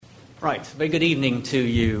Right, very good evening to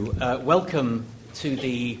you. Welcome to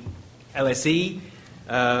the LSE,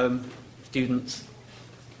 students,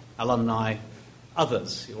 alumni,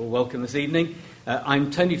 others. You're all welcome this evening. I'm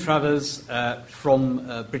Tony Travers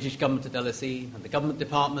from British Government at LSE and the Government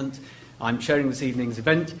Department. I'm chairing this evening's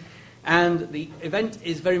event, and the event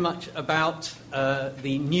is very much about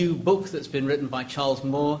the new book that's been written by Charles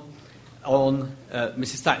Moore on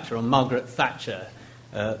Mrs Thatcher, on Margaret Thatcher.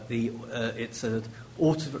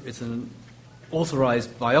 It's an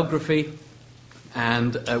authorized biography,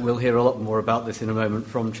 and we'll hear a lot more about this in a moment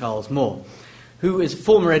from Charles Moore, who is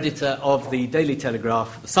former editor of the Daily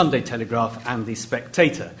Telegraph, the Sunday Telegraph, and the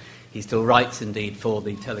Spectator. He still writes, indeed, for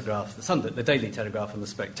the Telegraph, the Daily Telegraph, and the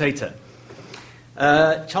Spectator.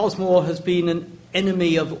 Charles Moore has been an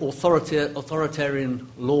enemy of authoritarian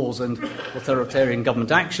laws and authoritarian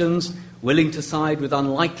government actions, willing to side with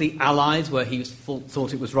unlikely allies where he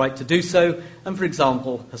thought it was right to do so, and, for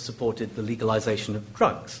example, has supported the legalisation of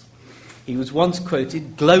drugs. He was once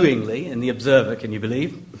quoted glowingly in The Observer, can you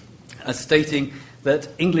believe, as stating that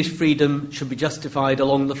English freedom should be justified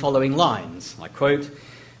along the following lines. I quote,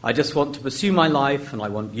 "I just want to pursue my life, and I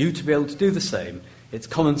want you to be able to do the same. It's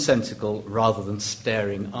commonsensical rather than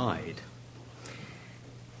staring-eyed."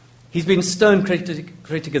 He's been a stern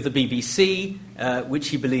critic of the BBC, which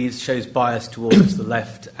he believes shows bias towards the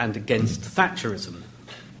left and against Thatcherism.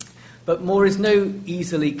 But Moore is no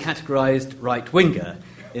easily categorised right-winger.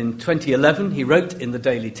 In 2011, he wrote in the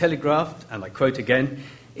Daily Telegraph, and I quote again,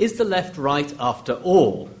 "Is the left right after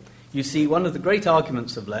all? You see, one of the great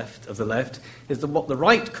arguments of the left is that what the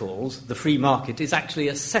right calls the free market is actually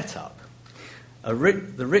a set-up. The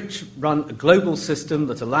rich run a global system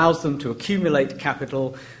that allows them to accumulate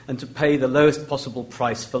capital and to pay the lowest possible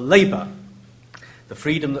price for labour. The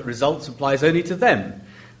freedom that results applies only to them.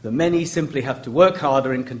 The many simply have to work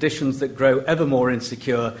harder in conditions that grow ever more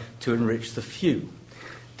insecure to enrich the few.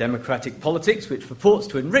 Democratic politics, which purports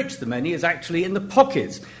to enrich the many, is actually in the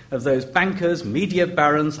pockets of those bankers, media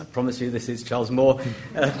barons, I promise you this is Charles Moore,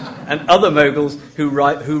 and other moguls who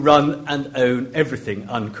run and own everything,"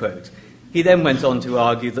 unquote. He then went on to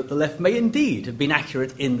argue that the left may indeed have been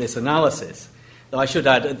accurate in this analysis. Though I should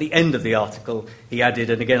add, at the end of the article, he added,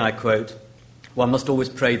 and again I quote, "One must always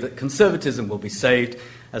pray that conservatism will be saved,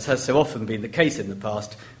 as has so often been the case in the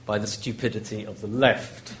past, by the stupidity of the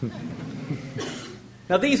left."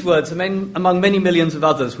 Now, these words, among many millions of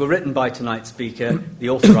others, were written by tonight's speaker, the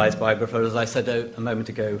authorised biographer, as I said a moment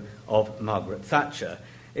ago, of Margaret Thatcher.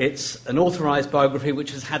 It's an authorised biography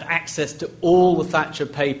which has had access to all the Thatcher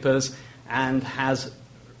papers and has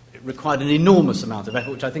required an enormous amount of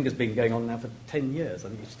effort, which I think has been going on now for 10 years. I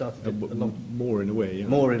think you started more in a way, yeah.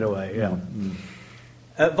 More in a way,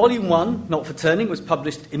 yeah. Volume 1, Not for Turning, was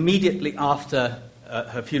published immediately after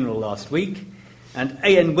her funeral last week, and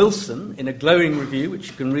A.N. Wilson, in a glowing review, which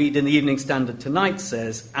you can read in the Evening Standard tonight,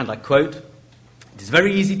 says, and I quote, "It is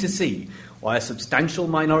very easy to see why a substantial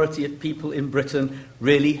minority of people in Britain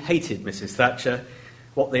really hated Mrs Thatcher.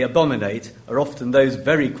 What they abominate are often those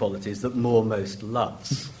very qualities that Moore most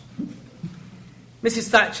loves." Mrs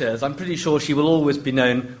Thatcher, as I'm pretty sure she will always be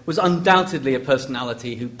known, was undoubtedly a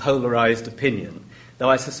personality who polarised opinion, though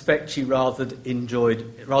I suspect she rather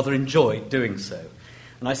enjoyed doing so.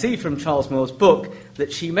 And I see from Charles Moore's book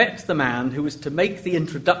that she met the man who was to make the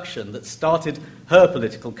introduction that started her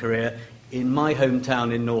political career in my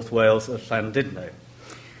hometown in North Wales of Llandudno.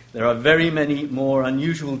 There are very many more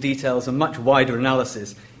unusual details and much wider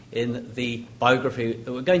analysis in the biography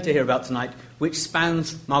that we're going to hear about tonight, which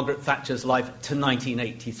spans Margaret Thatcher's life to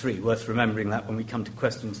 1983. Worth remembering that when we come to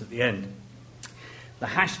questions at the end. The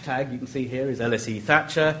hashtag you can see here is LSE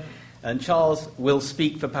Thatcher, and Charles will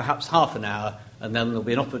speak for perhaps half an hour, and then there'll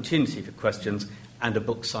be an opportunity for questions and a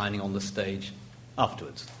book signing on the stage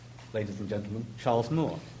afterwards. Ladies and gentlemen, Charles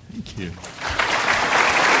Moore. Thank you.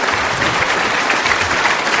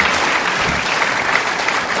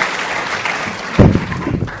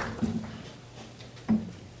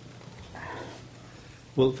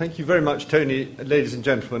 Well, thank you very much, Tony, ladies and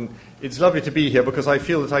gentlemen. It's lovely to be here because I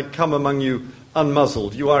feel that I come among you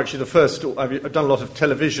unmuzzled. You are actually the first. I've done a lot of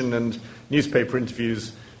television and newspaper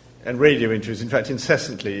interviews and radio interviews, in fact,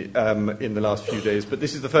 incessantly in the last few days. But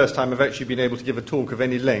this is the first time I've actually been able to give a talk of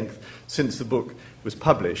any length since the book was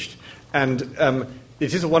published. And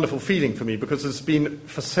it is a wonderful feeling for me because there's been,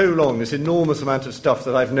 for so long, this enormous amount of stuff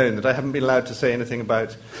that I've known that I haven't been allowed to say anything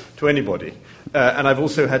about to anybody. And I've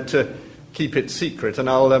also had to keep it secret. And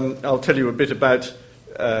I'll tell you a bit about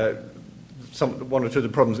one or two of the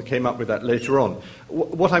problems that came up with that later on.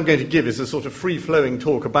 What I'm going to give is a sort of free-flowing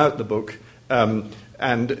talk about the book,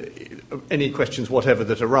 and any questions whatever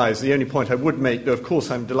that arise. The only point I would make, though of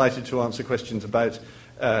course I'm delighted to answer questions about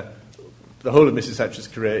the whole of Mrs Thatcher's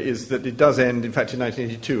career, is that it does end, in fact, in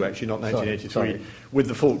 1982, actually, not 1983, Sorry. with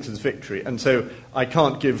the Falklands victory. And so I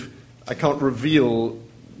can't reveal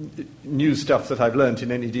new stuff that I've learnt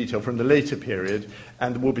in any detail from the later period,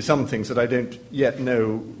 and there will be some things that I don't yet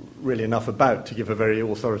know really enough about to give a very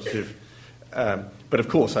authoritative. But of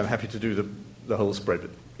course, I'm happy to do the whole spread. But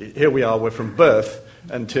here we are, we're from birth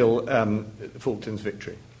until Falklands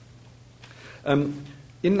victory. In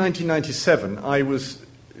 1997, I was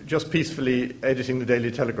just peacefully editing the Daily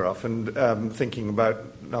Telegraph and thinking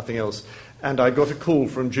about nothing else, and I got a call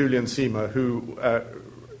from Julian Seymour, who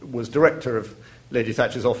was director of Lady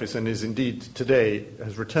Thatcher's office and is indeed today,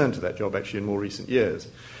 has returned to that job actually in more recent years.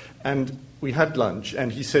 And we had lunch,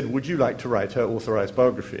 and he said, would you like to write her authorised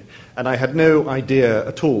biography? And I had no idea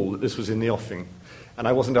at all that this was in the offing. And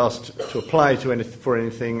I wasn't asked to apply for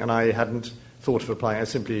anything, and I hadn't thought of applying. It was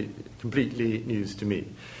simply completely news to me.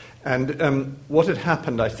 And what had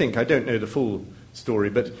happened, I think, I don't know the full story,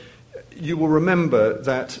 but you will remember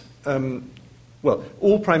that,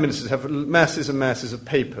 all prime ministers have masses and masses of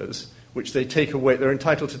papers which they take away. They're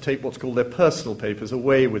entitled to take what's called their personal papers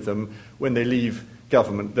away with them when they leave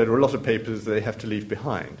government. There are a lot of papers they have to leave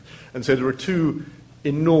behind. And so there are two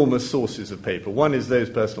enormous sources of paper. One is those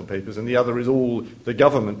personal papers, and the other is all the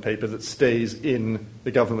government paper that stays in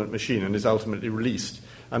the government machine and is ultimately released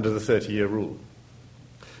under the 30-year rule.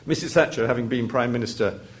 Mrs Thatcher, having been Prime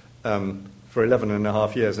Minister for 11 and a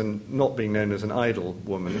half years and not being known as an idle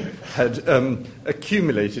woman, had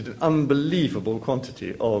accumulated an unbelievable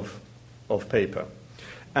quantity of paper.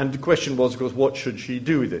 And the question was, of course, what should she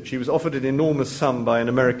do with it? She was offered an enormous sum by an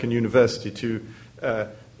American university to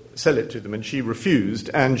sell it to them, and she refused,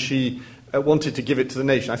 and she wanted to give it to the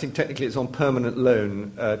nation. I think technically it's on permanent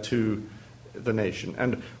loan to the nation.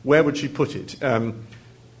 And where would she put it?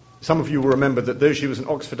 Some of you will remember that though she was an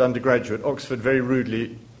Oxford undergraduate, Oxford very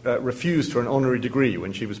rudely refused her an honorary degree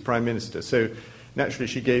when she was Prime Minister. So naturally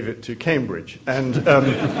she gave it to Cambridge. And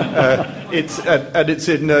it's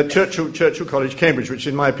in Churchill College, Cambridge, which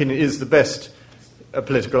in my opinion is the best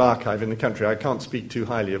political archive in the country. I can't speak too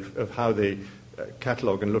highly of how they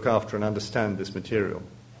catalogue and look after and understand this material.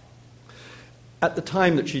 At the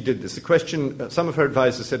time that she did this, the question, some of her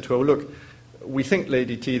advisors said to her, well, look, we think,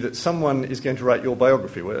 Lady T, that someone is going to write your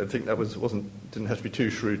biography. Well, I think that didn't have to be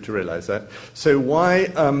too shrewd to realise that. So why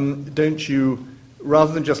don't you,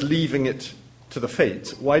 rather than just leaving it to the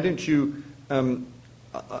fates, why don't you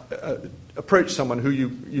approach someone who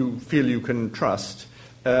you feel you can trust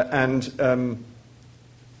and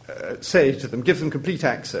say to them, give them complete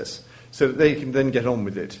access so that they can then get on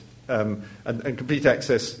with it. And complete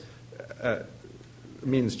access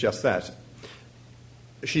means just that.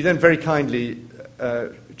 She then very kindly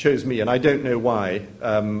chose me, and I don't know why,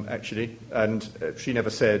 actually, and she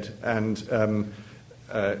never said, and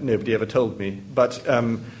nobody ever told me. But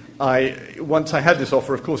once I had this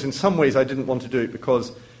offer, of course, in some ways I didn't want to do it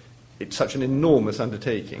because it's such an enormous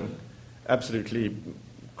undertaking, absolutely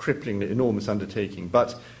cripplingly enormous undertaking.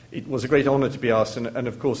 But it was a great honour to be asked, and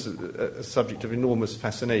of course, a subject of enormous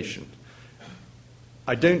fascination.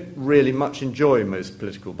 I don't really much enjoy most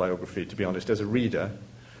political biography, to be honest, as a reader.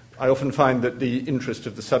 I often find that the interest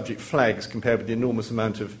of the subject flags compared with the enormous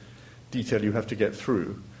amount of detail you have to get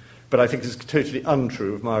through. But I think this is totally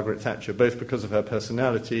untrue of Margaret Thatcher, both because of her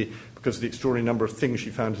personality, because of the extraordinary number of things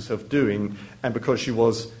she found herself doing, and because she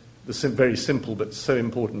was, the very simple but so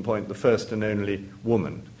important point, the first and only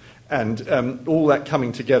woman. And all that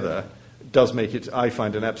coming together does make it, I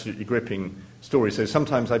find, an absolutely gripping story. So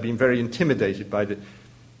sometimes I've been very intimidated by the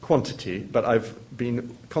quantity, but I've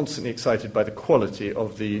been constantly excited by the quality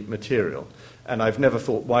of the material. And I've never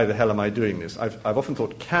thought, why the hell am I doing this? I've often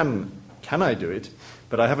thought, can I do it?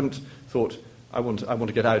 But I haven't thought, I want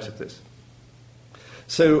to get out of this.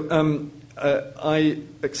 So I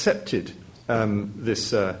accepted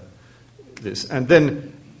this, and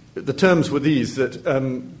then the terms were these, that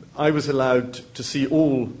I was allowed to see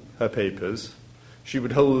all her papers. She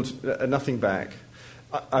would hold nothing back.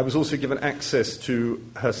 I was also given access to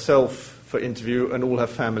herself for interview and all her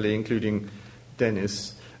family, including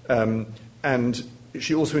Dennis. And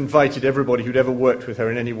she also invited everybody who'd ever worked with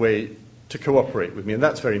her in any way to cooperate with me. And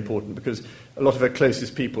that's very important because a lot of her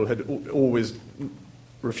closest people had always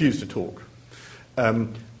refused to talk.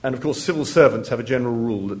 And of course, civil servants have a general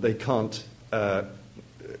rule that they can't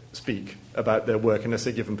speak about their work unless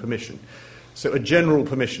they give them permission. So a general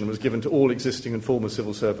permission was given to all existing and former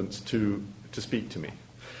civil servants to speak to me.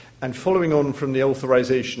 And following on from the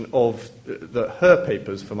authorization of her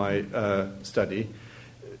papers for my study,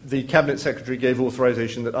 the Cabinet Secretary gave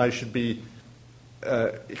authorization that I should be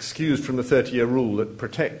excused from the 30-year rule that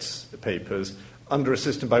protects the papers under a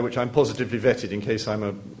system by which I'm positively vetted in case I'm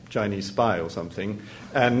a Chinese spy or something.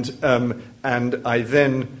 And I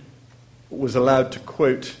then was allowed to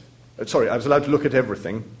quote... I was allowed to look at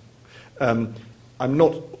everything. I'm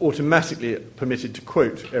not automatically permitted to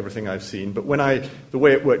quote everything I've seen, but the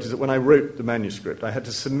way it worked is that when I wrote the manuscript, I had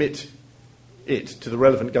to submit it to the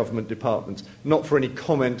relevant government departments, not for any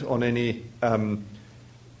comment on any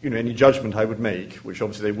judgment I would make, which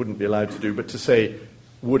obviously they wouldn't be allowed to do, but to say,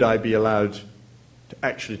 would I be allowed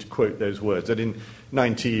to quote those words? That in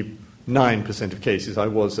 99% of cases I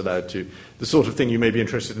was allowed to. The sort of thing you may be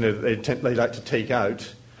interested in that they like to take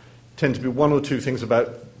out tend to be one or two things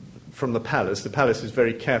from the palace. The palace is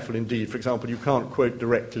very careful indeed. For example, you can't quote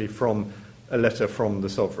directly from a letter from the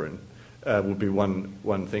sovereign, would be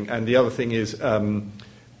one thing. And the other thing is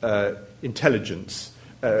intelligence.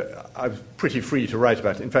 I'm pretty free to write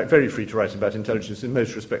about it. In fact, very free to write about intelligence in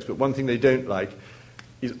most respects. But one thing they don't like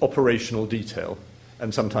is operational detail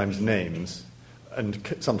and sometimes names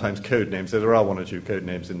and sometimes code names. There are one or two code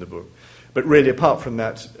names in the book. But really, apart from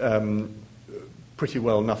that, pretty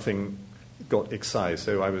well nothing got excised.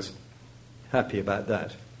 So I was happy about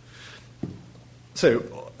that. So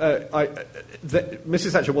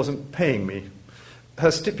Mrs Thatcher wasn't paying me.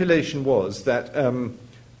 Her stipulation was that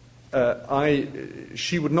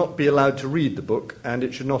she would not be allowed to read the book and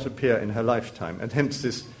it should not appear in her lifetime, and hence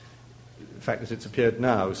this fact that it's appeared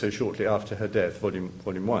now, so shortly after her death, volume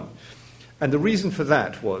 1. And the reason for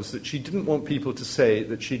that was that she didn't want people to say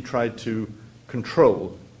that she'd tried to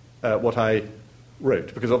control what I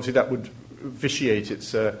wrote, because obviously that would vitiate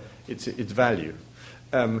its value.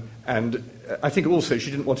 And I think also she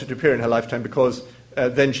didn't want it to appear in her lifetime because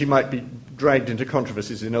then she might be dragged into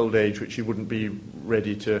controversies in old age which she wouldn't be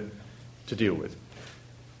ready to deal with.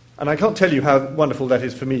 And I can't tell you how wonderful that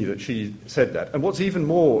is for me that she said that. And what's even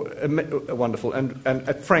more wonderful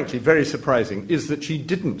and frankly very surprising is that she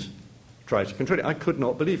didn't try to control it. I could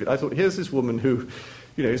not believe it. I thought, here's this woman who,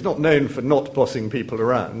 is not known for not bossing people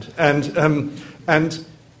around. And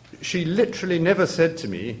she literally never said to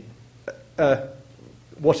me,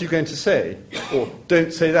 what are you going to say? Or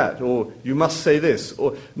don't say that, or you must say this.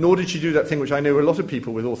 Nor did she do that thing which I know a lot of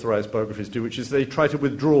people with authorized biographies do, which is they try to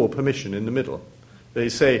withdraw permission in the middle. They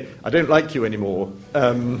say, I don't like you anymore.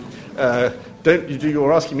 You're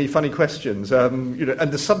asking me funny questions.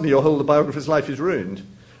 And suddenly your whole biographer's life is ruined.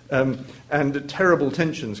 And terrible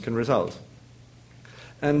tensions can result.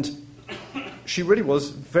 And she really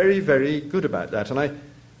was very, very good about that. And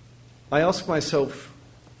I ask myself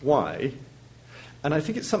why. And I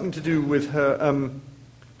think it's something to do with her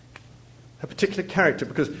particular character,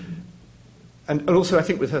 and also I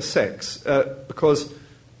think with her sex, because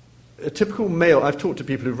a typical male, I've talked to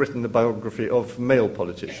people who've written the biography of male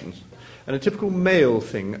politicians, and a typical male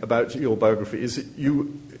thing about your biography is that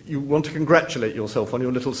you want to congratulate yourself on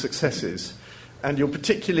your little successes. And you're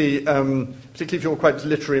particularly if you're quite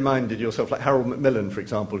literary-minded yourself, like Harold Macmillan, for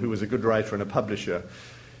example, who was a good writer and a publisher,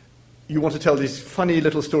 you want to tell these funny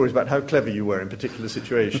little stories about how clever you were in particular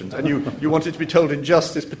situations, and you want it to be told in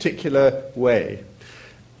just this particular way.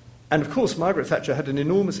 And, of course, Margaret Thatcher had an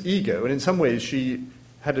enormous ego, and in some ways she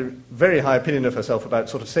had a very high opinion of herself about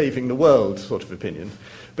sort of saving the world sort of opinion.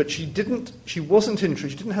 But she didn't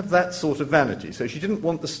have that sort of vanity, so she didn't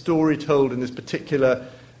want the story told in this particular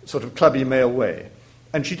sort of clubby male way.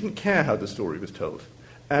 And she didn't care how the story was told.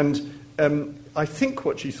 And I think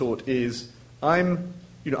what she thought is, I've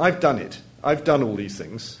done it. I've done all these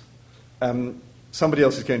things. Somebody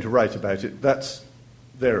else is going to write about it. That's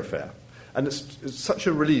their affair. And it's such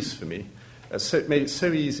a release for me. It made it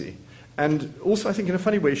so easy. And also, I think, in a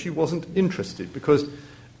funny way, she wasn't interested because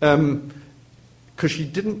she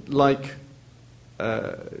didn't like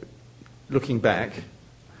looking back,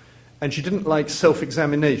 and she didn't like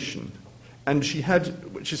self-examination. And she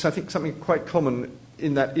had, which is, I think, something quite common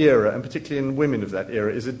in that era, and particularly in women of that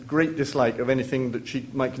era, is a great dislike of anything that she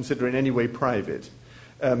might consider in any way private.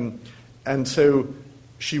 And so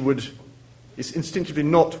she would instinctively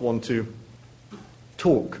not want to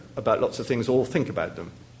talk about lots of things or think about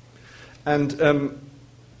them. And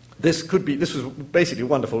this was basically a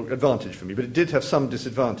wonderful advantage for me, but it did have some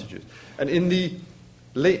disadvantages. And in the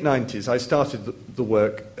late 90s, I started the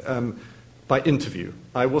work by interview.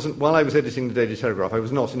 While I was editing the Daily Telegraph, I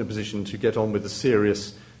was not in a position to get on with the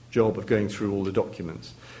serious job of going through all the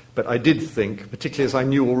documents. But I did think, particularly as I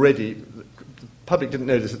knew already, the public didn't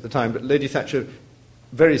know this at the time, but Lady Thatcher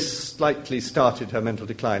very slightly started her mental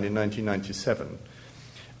decline in 1997.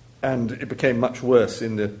 And it became much worse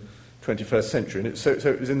in the 21st century. And so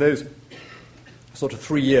it was in those sort of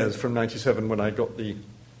 3 years from 97 when I got the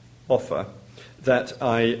offer, that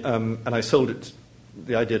and I sold it,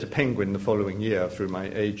 the idea, to Penguin the following year through my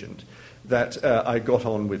agent, that I got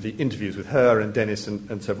on with the interviews with her and Dennis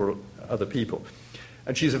and several other people.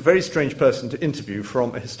 And she's a very strange person to interview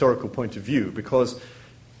from a historical point of view, because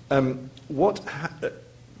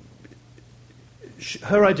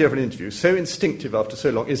her idea of an interview, so instinctive after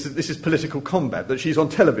so long, is that this is political combat, that she's on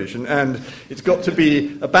television and it's got to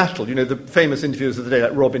be a battle. You know, the famous interviewers of the day,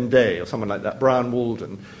 like Robin Day or someone like that, Brian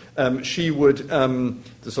Walden. She would, the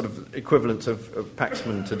sort of equivalent of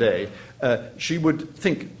Paxman today, she would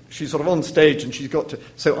think she's sort of on stage and she's got to...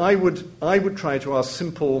 So I would try to ask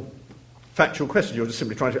simple, factual questions. You're just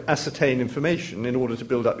simply trying to ascertain information in order to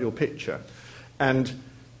build up your picture. And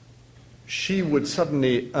she would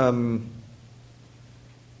suddenly...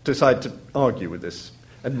 decide to argue with this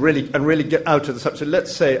and really get out of the subject. So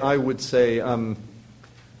let's say I would say, I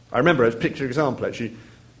remember a picture example actually.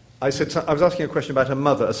 I was asking a question about her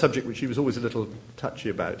mother, a subject which she was always a little touchy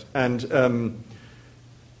about, and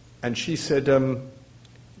she said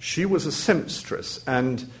she was a sempstress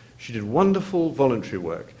and she did wonderful voluntary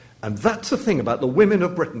work. And that's the thing about the women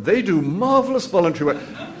of Britain. They do marvellous voluntary work,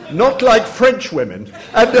 not like French women.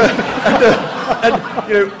 And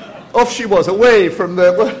you know, off she was, away from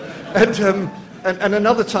the... And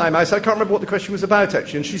another time, I said, I can't remember what the question was about,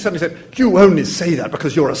 actually, and she suddenly said, you only say that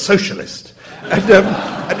because you're a socialist. And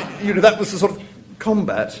you know, that was the sort of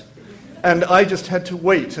combat. And I just had to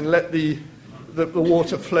wait and let the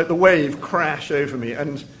water flow, the wave crash over me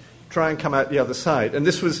and try and come out the other side. And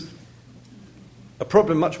this was a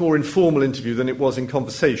problem much more in formal interview than it was in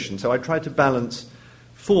conversation. So I tried to balance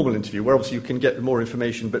formal interview, where obviously you can get more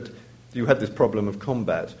information, but you had this problem of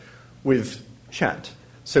combat, with chat.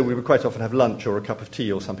 So we would quite often have lunch or a cup of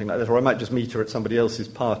tea or something like that, or I might just meet her at somebody else's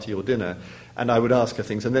party or dinner, and I would ask her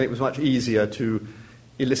things, and then it was much easier to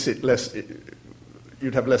elicit less,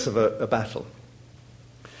 you'd have less of a battle.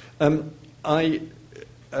 I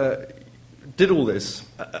did all this,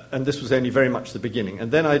 and this was only very much the beginning,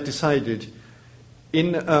 and then I decided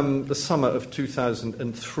in the summer of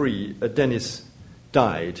 2003, Dennis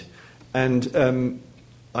died, and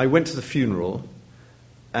I went to the funeral,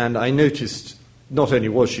 and I noticed, not only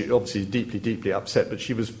was she obviously deeply, deeply upset, but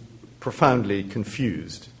she was profoundly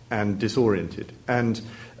confused and disoriented. And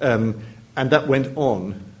that went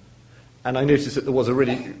on. And I noticed that there was a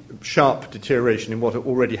really sharp deterioration in what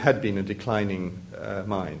already had been a declining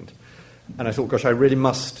mind. And I thought, gosh, I really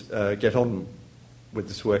must get on with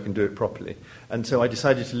this work and do it properly. And so I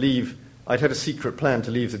decided to leave. I'd had a secret plan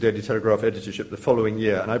to leave the Daily Telegraph editorship the following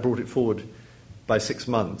year, and I brought it forward by 6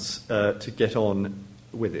 months to get on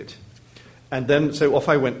with it. And then, so off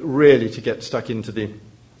I went really to get stuck into the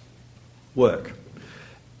work.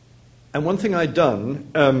 And one thing I'd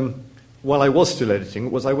done while I was still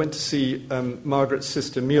editing was I went to see Margaret's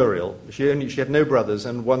sister Muriel. She had no brothers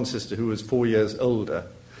and one sister who was 4 years older.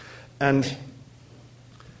 And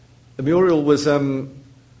Muriel was a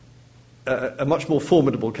much more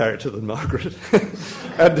formidable character than Margaret,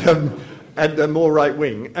 and more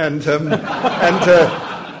right-wing.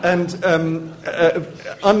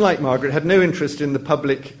 Unlike Margaret, had no interest in the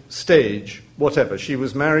public stage, whatever. She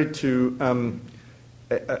was married to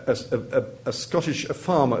a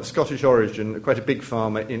farmer of Scottish origin, quite a big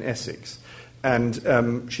farmer in Essex. And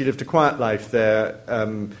she lived a quiet life there,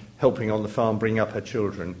 helping on the farm, bring up her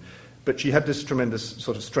children. But she had this tremendous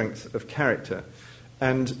sort of strength of character.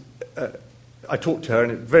 And I talked to her,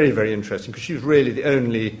 and it was very, very interesting, because she was really the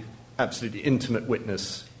only absolutely intimate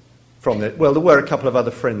witness from it. Well, there were a couple of other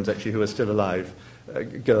friends, actually, who are still alive,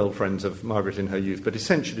 girlfriends of Margaret in her youth, but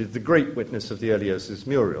essentially the great witness of the early years is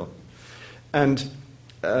Muriel. And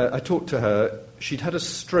I talked to her. She'd had a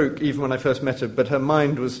stroke even when I first met her, but her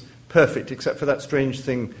mind was perfect, except for that strange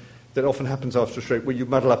thing that often happens after a stroke, where you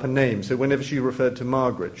muddle up a name. So whenever she referred to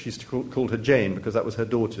Margaret, she used to call her Jane, because that was her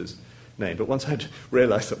daughter's name. But once I'd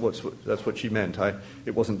realised that's what she meant,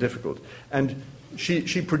 it wasn't difficult. And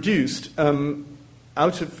she produced,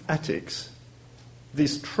 out of attics,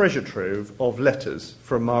 this treasure trove of letters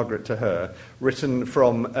from Margaret to her, written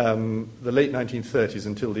from the late 1930s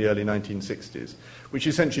until the early 1960s, which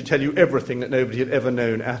essentially tell you everything that nobody had ever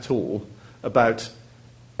known at all about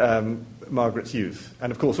Margaret's youth.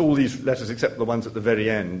 And of course, all these letters, except the ones at the very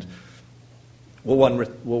end, were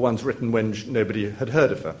ones written when nobody had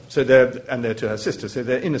heard of her. So they're to her sister, so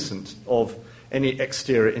they're innocent of any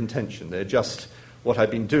exterior intention. They're just what I've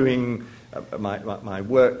been doing, my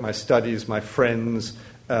work, my studies, my friends,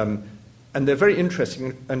 and they're very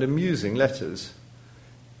interesting and amusing letters.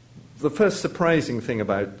 The first surprising thing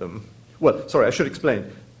about them... Well, sorry, I should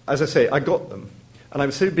explain. As I say, I got them. And I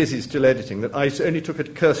was so busy still editing that I only took a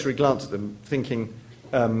cursory glance at them, thinking,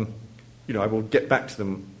 I will get back to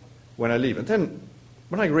them when I leave. And then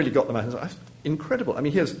when I really got them out, I was like, incredible. I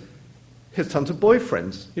mean, here's tons of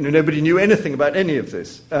boyfriends. Nobody knew anything about any of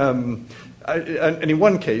this. And in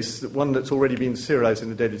one case, one that's already been serialized in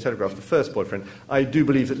the Daily Telegraph, the first boyfriend, I do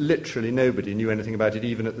believe that literally nobody knew anything about it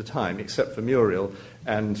even at the time, except for Muriel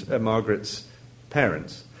and Margaret's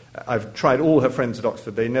parents. I've tried all her friends at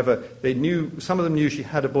Oxford. Some of them knew she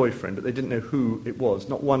had a boyfriend, but they didn't know who it was.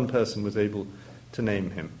 Not one person was able to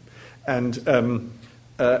name him. And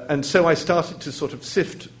so I started to sort of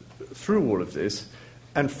sift through all of this,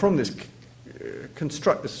 and from this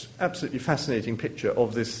construct this absolutely fascinating picture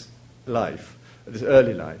of this life, this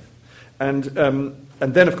early life. And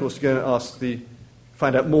then, of course, you're going to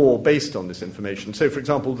find out more based on this information. So, for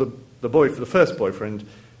example, the first boyfriend,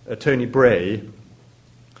 Tony Bray,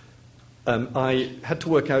 I had to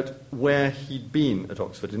work out where he'd been at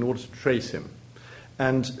Oxford in order to trace him.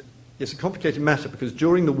 And it's a complicated matter because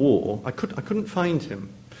during the war, I couldn't find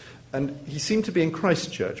him. And he seemed to be in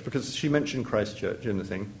Christchurch because she mentioned Christchurch in the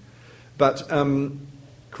thing. But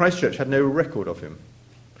Christchurch had no record of him.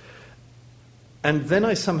 And then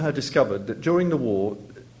I somehow discovered that during the war,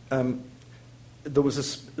 there was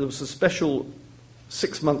a special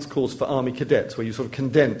 6 months course for army cadets where you sort of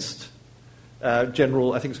condensed I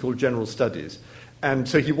think it's called General Studies. And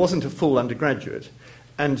so he wasn't a full undergraduate.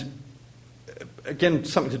 And again,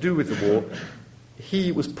 something to do with the war,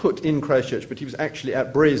 he was put in Christchurch, but he was actually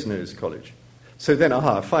at Brasenose College. So then,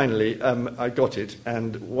 finally, I got it.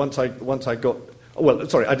 And once I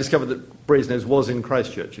discovered that Brasenose was in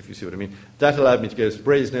Christchurch, if you see what I mean. That allowed me to go to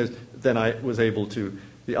Brasenose. Then I was able to...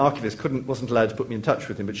 The archivist wasn't allowed to put me in touch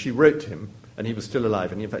with him, but she wrote to him, and he was still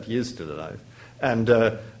alive. And in fact, he is still alive.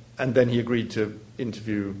 And then he agreed to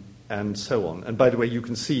interview and so on. And by the way, you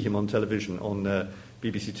can see him on television on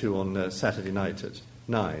BBC Two on Saturday night at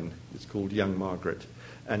 9. It's called Young Margaret.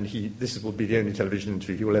 And this will be the only television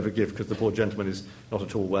interview he will ever give because the poor gentleman is not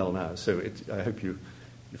at all well now. So I hope you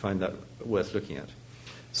find that worth looking at.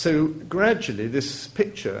 So gradually this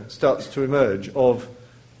picture starts to emerge of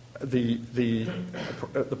the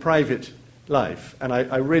private life. And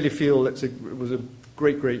I really feel it was a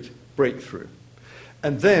great, great breakthrough.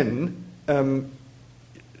 And then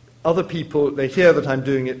other people, they hear that I'm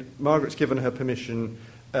doing it, Margaret's given her permission,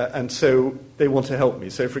 and so they want to help me.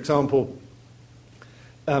 So, for example,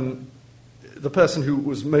 the person who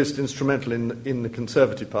was most instrumental in the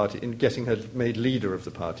Conservative Party, in getting her made leader of the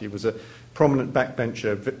party, was a prominent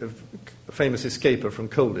backbencher, a famous escaper from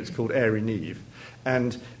Colditz called Airy Neave.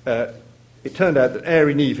 And it turned out that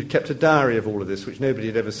Airy Neave had kept a diary of all of this, which nobody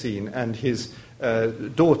had ever seen, and his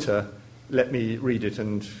daughter let me read it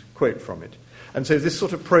and quote from it. And so this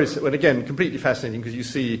sort of process, and again, completely fascinating because you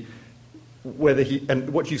see and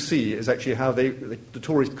what you see is actually how the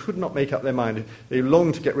Tories could not make up their mind. They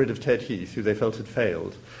longed to get rid of Ted Heath, who they felt had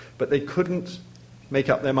failed, but they couldn't make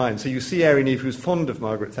up their mind. So you see Airy Neave, who's fond of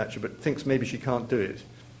Margaret Thatcher, but thinks maybe she can't do it.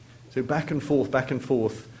 So back and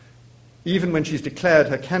forth. Even when she's declared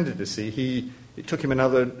her candidacy, it took him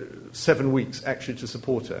another 7 weeks actually to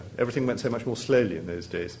support her. Everything went so much more slowly in those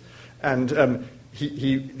days. And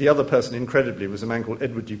the other person, incredibly, was a man called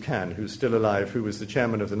Edward Buchan, who's still alive, who was the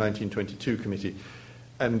chairman of the 1922 committee,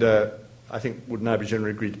 and I think would now be generally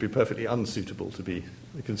agreed to be perfectly unsuitable to be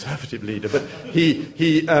the Conservative leader. But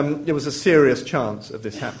there was a serious chance of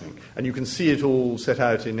this happening. And you can see it all set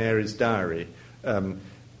out in Airy's diary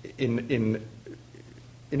in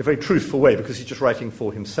a very truthful way, because he's just writing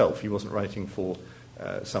for himself. He wasn't writing for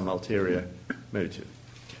some ulterior motive.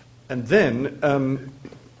 And then...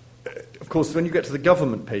 of course, when you get to the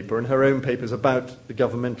government paper and her own papers about the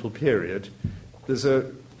governmental period, there's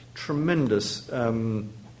a tremendous,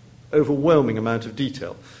 overwhelming amount of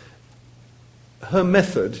detail. Her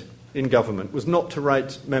method in government was not to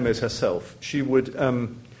write memos herself. She would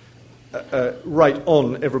write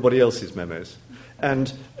on everybody else's memos.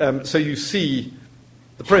 And so you see,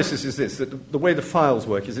 the process is this, that the way the files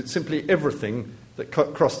work is it's simply everything that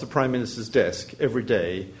crossed the Prime Minister's desk every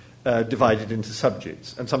day, divided into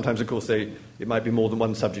subjects. And sometimes, of course, it might be more than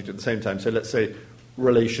one subject at the same time. So let's say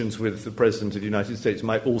relations with the President of the United States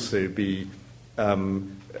might also be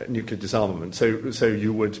nuclear disarmament. So they'd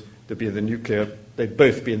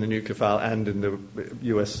both be in the nuclear file and in the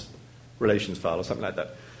US relations file or something like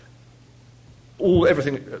that.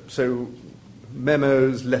 Everything, so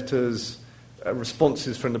memos, letters,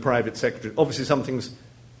 responses from the private secretary. Obviously some things,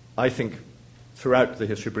 I think, throughout the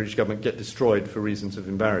history of British government get destroyed for reasons of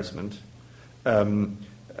embarrassment.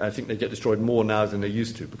 I think they get destroyed more now than they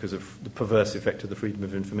used to because of the perverse effect of the Freedom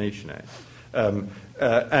of Information Act.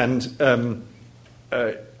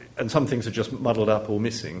 and some things are just muddled up or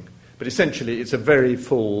missing. But essentially, it's a very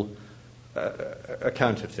full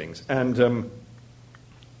account of things. And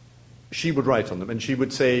she would write on them, and she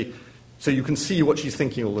would say, so you can see what she's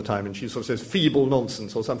thinking all the time, and she sort of says, feeble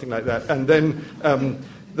nonsense, or something like that. And then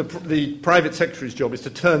the private secretary's job is to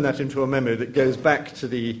turn that into a memo that goes back to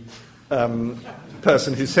the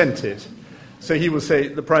person who sent it. So he will say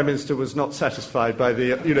the Prime Minister was not satisfied by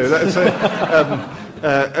the,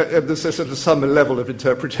 there's a sort of some level of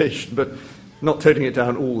interpretation, but not toning it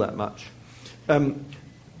down all that much.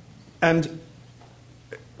 And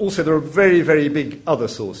also there are very, very big other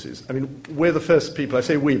sources. I mean, we're the first people, I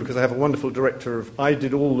say we because I have a wonderful director I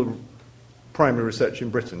did all the primary research in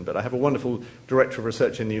Britain, but I have a wonderful director of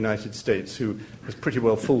research in the United States who is pretty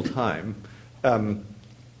well full-time,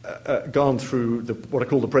 gone through what I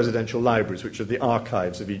call the presidential libraries, which are the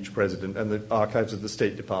archives of each president and the archives of the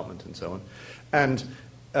State Department and so on. And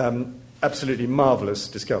absolutely marvellous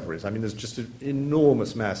discoveries. I mean, there's just an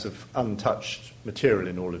enormous mass of untouched material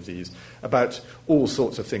in all of these about all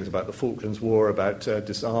sorts of things, about the Falklands War, about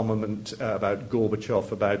disarmament, about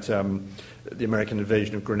Gorbachev, about the American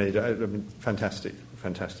invasion of Grenada. I mean, fantastic,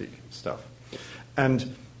 fantastic stuff.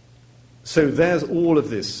 And so there's all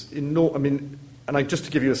of this. And just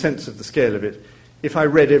to give you a sense of the scale of it, if I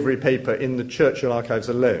read every paper in the Churchill archives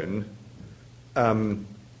alone,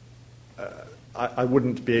 I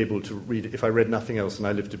wouldn't be able to read it if I read nothing else and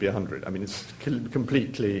I lived to be 100. I mean, it's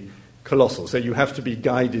completely colossal. So you have to be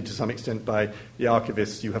guided to some extent by the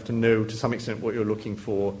archivists. You have to know to some extent what you're looking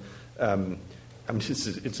for. I mean,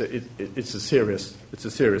 it's a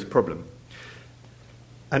serious problem.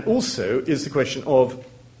 And also is the question of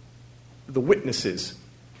the witnesses.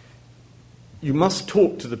 You must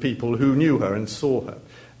talk to the people who knew her and saw her.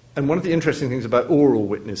 And one of the interesting things about oral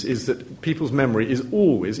witness is that people's memory is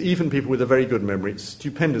always, even people with a very good memory,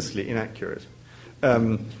 stupendously inaccurate.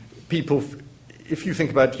 People, if you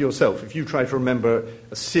think about it yourself, if you try to remember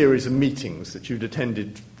a series of meetings that you'd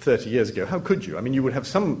attended 30 years ago, how could you? I mean, you would have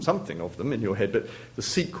something of them in your head, but the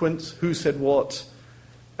sequence, who said what,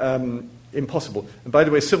 impossible. And by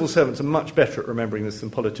the way, civil servants are much better at remembering this than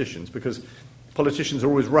politicians, because politicians are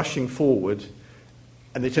always rushing forward,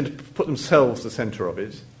 and they tend to put themselves the centre of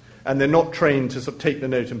it, and they're not trained to sort of take the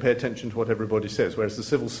note and pay attention to what everybody says, whereas the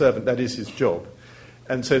civil servant, that is his job.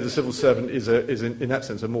 And so the civil servant is in that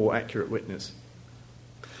sense, a more accurate witness.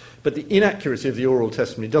 But the inaccuracy of the oral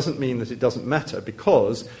testimony doesn't mean that it doesn't matter,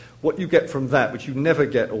 because what you get from that, which you never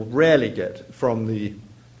get or rarely get from the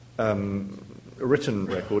written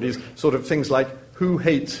record, is sort of things like who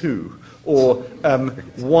hates who, or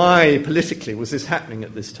why politically was this happening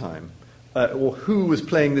at this time, or who was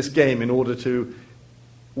playing this game in order to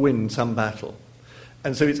win some battle.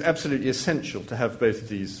 And so it's absolutely essential to have both of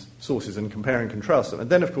these sources and compare and contrast them. And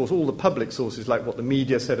then, of course, all the public sources, like what the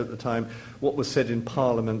media said at the time, what was said in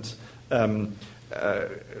Parliament,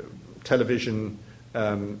 television.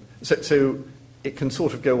 So it can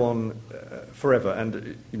sort of go on forever,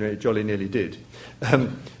 and it jolly nearly did.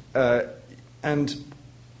 And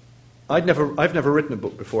I've never written a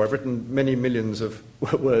book before. I've written many millions of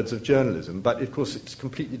words of journalism, but of course it's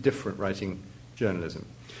completely different writing journalism.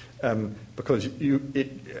 Because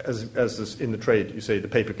as in the trade, you say the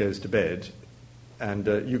paper goes to bed, and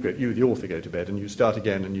you, the author, go to bed, and you start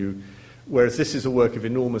again, whereas this is a work of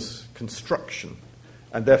enormous construction,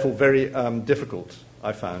 and therefore very difficult,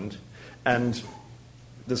 I found. And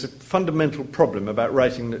there's a fundamental problem about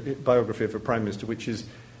writing the biography of a Prime Minister, which is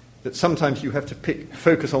that sometimes you have to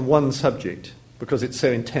focus on one subject because it's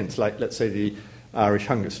so intense, like, let's say, the Irish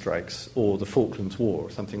hunger strikes, or the Falklands War,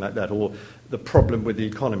 or something like that, or the problem with the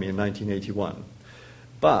economy in 1981.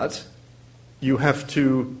 But you have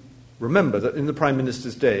to remember that in the Prime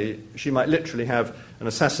Minister's day, she might literally have an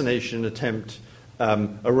assassination attempt, a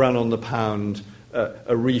run on the pound,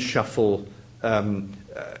 a reshuffle, and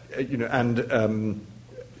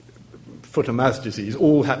foot and mouth disease,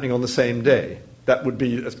 all happening on the same day. That would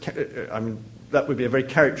be, that would be a very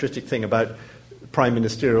characteristic thing about prime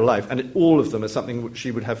ministerial life, and all of them are something which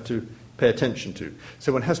she would have to pay attention to.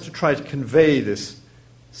 So one has to try to convey this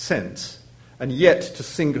sense, and yet to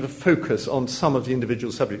focus on some of the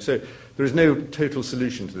individual subjects. So there is no total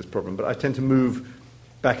solution to this problem, but I tend to move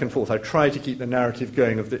back and forth. I try to keep the narrative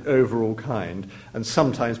going of the overall kind, and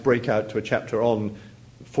sometimes break out to a chapter on,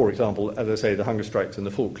 for example, as I say, the hunger strikes in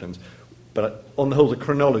the Falklands. But on the whole, the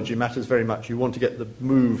chronology matters very much. You want to get the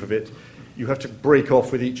move of it. You have to break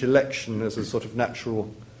off with each election as a sort of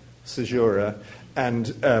natural caesura,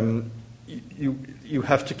 and you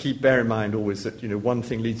have to bear in mind always that one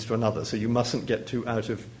thing leads to another, so you mustn't get too out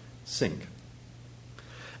of sync.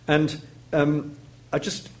 And I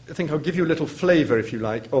just think I'll give you a little flavour, if you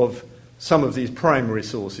like, of some of these primary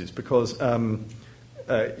sources, because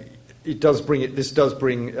this does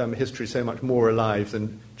bring history so much more alive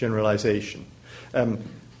than generalisation.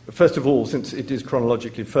 First of all, since it is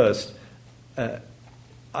chronologically first,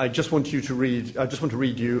 I just want to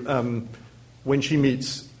read you when she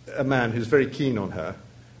meets a man who's very keen on her.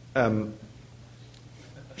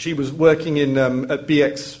 She was working at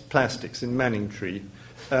BX Plastics in Manningtree,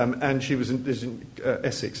 and she was in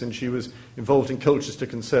Essex, and she was involved in Colchester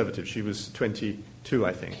Conservative. She was 22,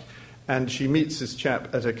 I think. And she meets this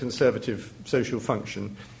chap at a Conservative social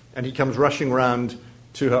function, and he comes rushing round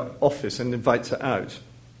to her office and invites her out.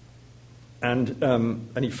 And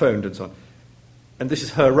he phoned and so on. And this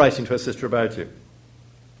is her writing to her sister about it.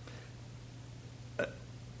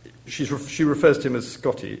 She refers to him as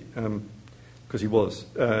Scotty, because he was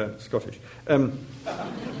Scottish.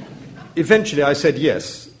 Eventually I said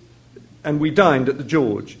yes, and we dined at the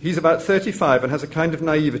George. He's about 35 and has a kind of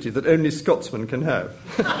naivety that only Scotsmen can have.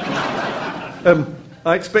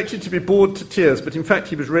 I expected to be bored to tears, but in fact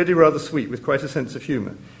he was really rather sweet with quite a sense of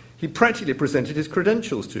humour. He practically presented his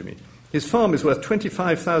credentials to me. His farm is worth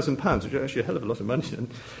 £25,000, which is actually a hell of a lot of money.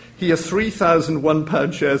 And he has 3,000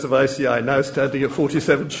 £1 shares of ICI, now standing at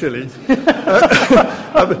 47 shillings.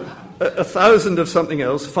 1,000 of something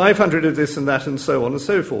else, 500 of this and that, and so on and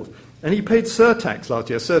so forth. And he paid surtax last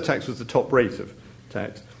year. Surtax was the top rate of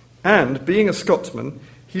tax. And, being a Scotsman,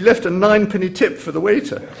 he left a 9p tip for the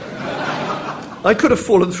waiter. I could have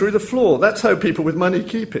fallen through the floor. That's how people with money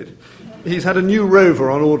keep it. He's had a new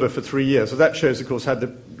Rover on order for 3 years. So that shows, of course, how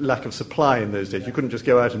the lack of supply in those days. You couldn't just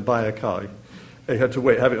go out and buy a car. You had to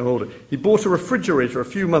wait, have it on order. He bought a refrigerator a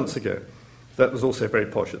few months ago. That was also very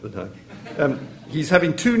posh at the time. He's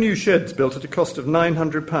having 2 new sheds built at a cost of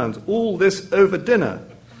 £900. All this over dinner.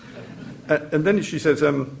 And then she says,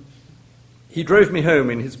 he drove me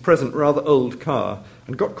home in his present rather old car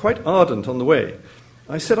and got quite ardent on the way.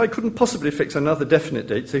 I said I couldn't possibly fix another definite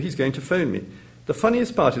date, so he's going to phone me. The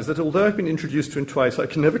funniest part is that although I've been introduced to him twice, I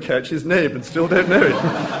can never catch his name and still don't know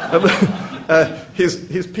it.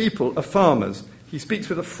 His people are farmers. He speaks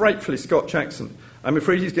with a frightfully Scotch accent. I'm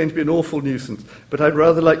afraid he's going to be an awful nuisance, but I'd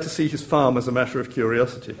rather like to see his farm as a matter of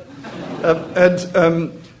curiosity. And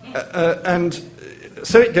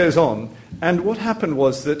so it goes on. And what happened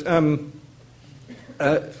was that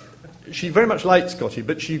she very much liked Scotty,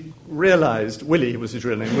 but she realised, Willie was his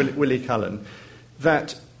real name, Willie Cullen,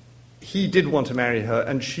 that he did want to marry her,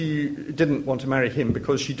 and she didn't want to marry him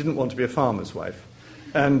because she didn't want to be a farmer's wife.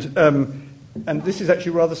 And this is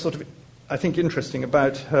actually rather sort of, I think, interesting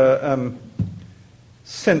about her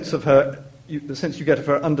sense of her, the sense you get of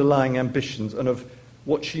her underlying ambitions and of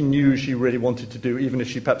what she knew she really wanted to do, even if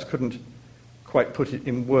she perhaps couldn't quite put it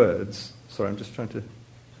in words. Sorry, I'm just trying to...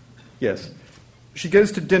 Yes. She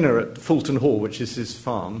goes to dinner at Fulton Hall, which is his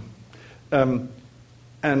farm, and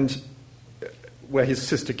where his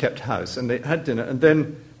sister kept house, and they had dinner, and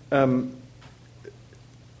then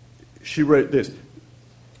she wrote this,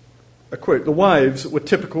 a quote, "The wives were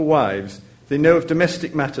typical wives. They know of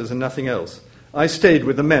domestic matters and nothing else. I stayed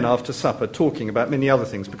with the men after supper talking about many other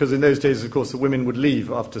things, because in those days, of course, the women would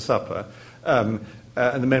leave after supper, and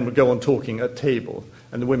the men would go on talking at table,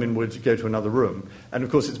 and the women would go to another room. And,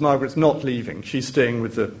 of course, it's Margaret's not leaving. She's staying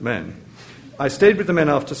with the men. I stayed with the men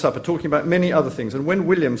after supper, talking about many other things, and when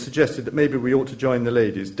William suggested that maybe we ought to join the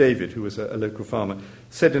ladies, David, who was a local farmer,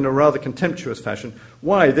 said in a rather contemptuous fashion,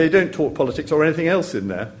 'Why, they don't talk politics or anything else in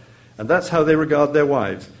there.' And that's how they regard their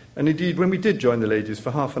wives. And indeed, when we did join the ladies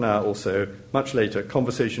for half an hour or so, much later,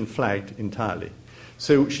 conversation flagged entirely."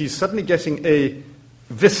 So she's suddenly getting a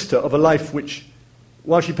vista of a life which,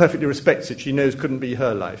 while she perfectly respects it, she knows couldn't be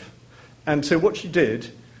her life. And so what she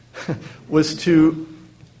did was to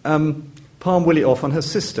palm Willie off on her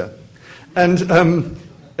sister. And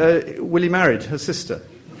Willie married her sister.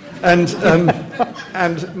 And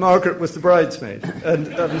Margaret was the bridesmaid. And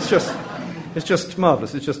it's just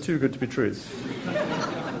marvellous. It's just too good to be true.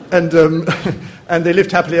 And they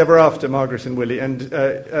lived happily ever after, Margaret and Willie, and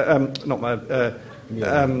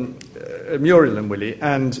Muriel and Willie,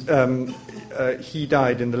 and he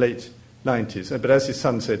died in the late 90s. But as his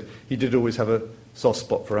son said, he did always have a soft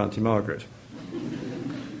spot for Auntie Margaret.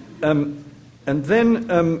 And then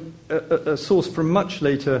a source from much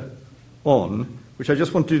later on, which I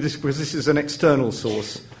just want to do this because this is an external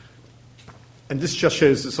source, and this just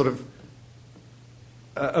shows the sort of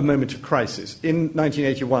a moment of crisis. In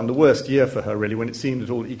 1981, the worst year for her, really, when it seemed that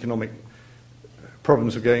all economic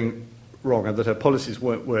problems were going wrong and that her policies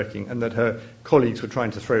weren't working and that her colleagues were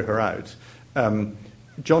trying to throw her out,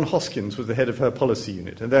 John Hoskins was the head of her policy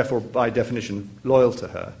unit and therefore, by definition, loyal to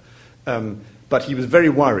her, But he was very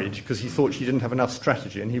worried because he thought she didn't have enough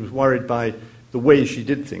strategy, and he was worried by the way she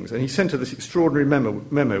did things. And he sent her this extraordinary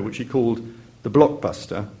memo which he called the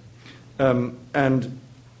Blockbuster. And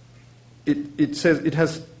it says, it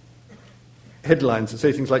has headlines that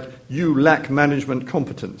say things like, "You lack management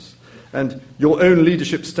competence," and "Your own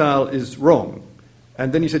leadership style is wrong."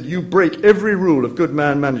 And then he said, "You break every rule of good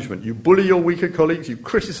man management. You bully your weaker colleagues, you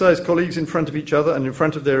criticize colleagues in front of each other and in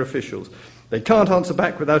front of their officials. They can't answer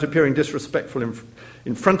back without appearing disrespectful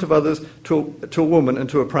in front of others to a woman and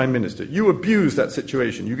to a prime minister. You abuse that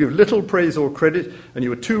situation. You give little praise or credit, and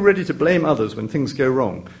you are too ready to blame others when things go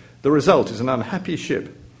wrong. The result is an unhappy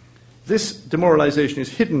ship. This demoralization is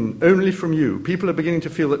hidden only from you. People are beginning to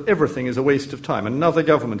feel that everything is a waste of time. Another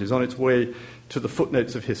government is on its way to the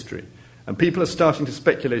footnotes of history. And people are starting to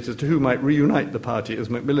speculate as to who might reunite the party, as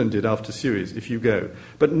Macmillan did after Suez, if you go.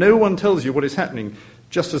 But no one tells you what is happening,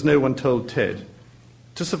 just as no one told Ted.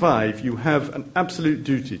 To survive, you have an absolute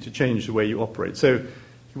duty to change the way you operate." So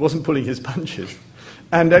he wasn't pulling his punches.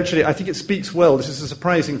 And actually, I think it speaks well, this is a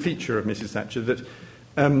surprising feature of Mrs Thatcher, that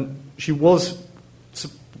she was,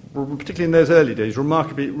 particularly in those early days,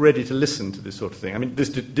 remarkably ready to listen to this sort of thing. I mean, this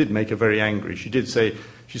did make her very angry. She did say,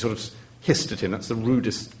 she sort of hissed at him, "That's the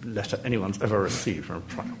rudest letter anyone's ever received from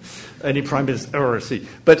any Prime Minister ever received."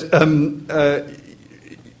 But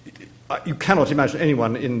you cannot imagine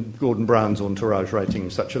anyone in Gordon Brown's entourage writing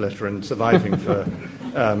such a letter and surviving for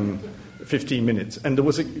 15 minutes. And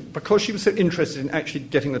because she was so interested in actually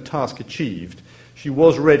getting the task achieved, she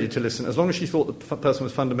was ready to listen. As long as she thought the person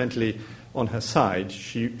was fundamentally on her side,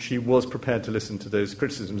 she was prepared to listen to those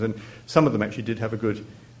criticisms, and some of them actually did have a good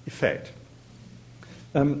effect.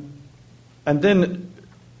 And then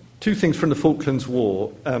two things from the Falklands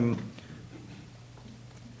War.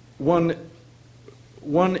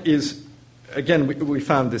 One is, again, we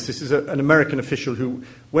found this. This is an American official who,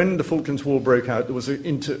 when the Falklands War broke out, there was a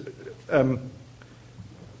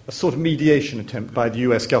sort of mediation attempt by the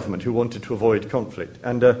US government who wanted to avoid conflict.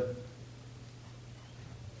 And the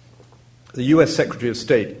US Secretary of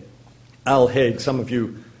State, Al Haig, some of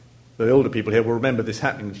you, the older people here, will remember this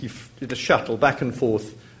happening. He did a shuttle back and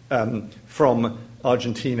forth from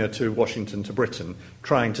Argentina to Washington to Britain,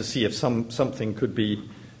 trying to see if something could be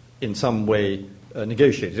in some way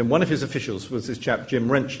negotiated. And one of his officials was this chap, Jim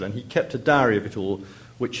Rentschler, and he kept a diary of it all,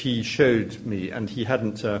 which he showed me, and he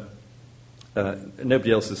hadn't,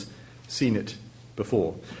 nobody else has seen it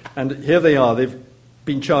before. And here they are, they've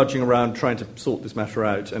been charging around trying to sort this matter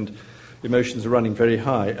out, and emotions are running very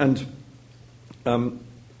high. And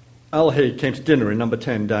Al Haig came to dinner in number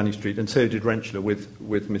 10 Downing Street, and so did Rentschler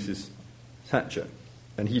with Mrs Thatcher.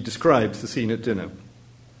 And he describes the scene at dinner.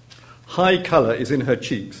 "High colour is in her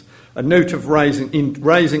cheeks, a note of rising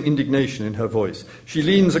indignation in her voice. She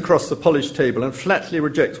leans across the polished table and flatly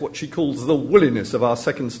rejects what she calls the woolliness of our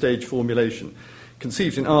second stage formulation,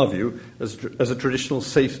 conceived in our view as a traditional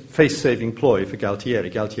face-saving ploy for Galtieri."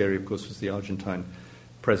 Galtieri, of course, was the Argentine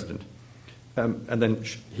president. And then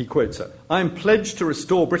he quotes her, "I am pledged to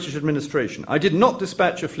restore British administration. I did not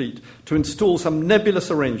dispatch a fleet to install some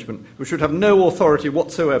nebulous arrangement which would have no authority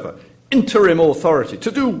whatsoever. Interim authority.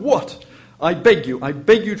 To do what? I beg you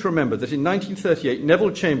to remember that in 1938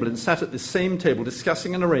 Neville Chamberlain sat at this same table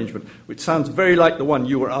discussing an arrangement which sounds very like the one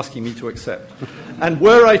you were asking me to accept. And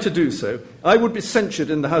were I to do so, I would be censured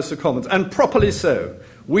in the House of Commons, and properly so.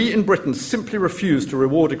 We in Britain simply refuse to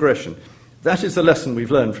reward aggression. That is the lesson we've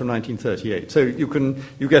learned from 1938. So you can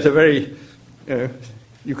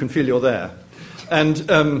feel you're there. And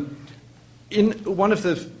in one of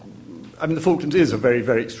the Falklands is a very,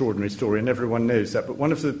 very extraordinary story, and everyone knows that. But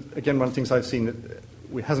one of the things I've seen that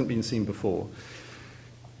hasn't been seen before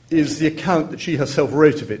is the account that she herself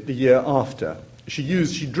wrote of it the year after. She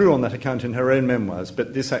drew on that account in her own memoirs,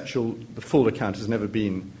 but the full account has never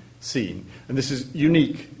been seen. And this is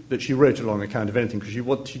unique that she wrote a long account of anything, because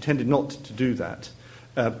she tended not to do that,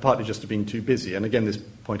 partly just to being too busy. And again, this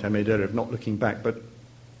point I made earlier of not looking back, but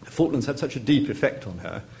the Falklands had such a deep effect on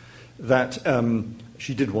her that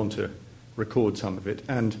she did want to record some of it.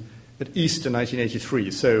 And at Easter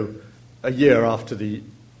 1983, so a year after the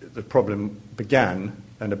problem began,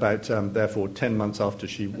 and about, therefore, 10 months after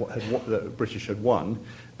the British had won,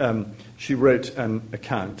 she wrote an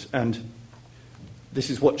account. And this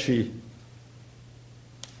is what she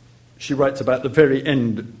writes about the very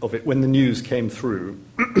end of it, when the news came through.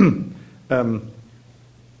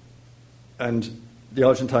 And the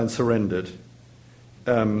Argentines surrendered.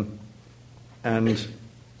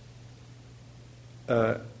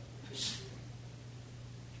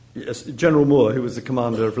 Yes, General Moore, who was the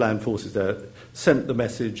commander of land forces there, sent the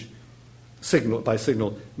message, by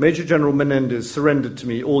signal, Major General Menendez surrendered to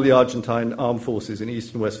me all the Argentine armed forces in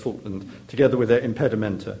East and West Falkland, together with their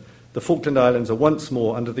impedimenta. The Falkland Islands are once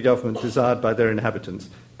more under the government desired by their inhabitants.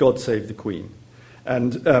 God save the Queen.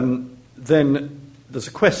 And then there's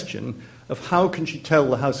a question of how can she tell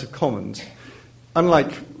the House of Commons.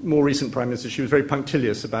 Unlike more recent Prime Ministers, she was very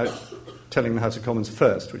punctilious about telling the House of Commons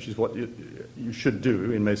first, which is what you should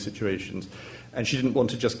do in most situations. And she didn't want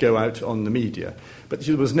to just go out on the media. But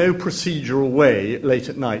there was no procedural way, late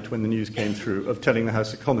at night when the news came through, of telling the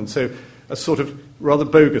House of Commons. So a sort of rather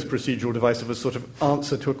bogus procedural device of a sort of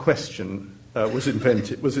answer to a question was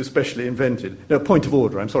especially invented. No, point of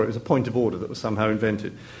order, I'm sorry, it was a point of order that was somehow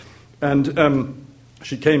invented. And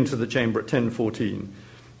she came to the chamber at 10:14,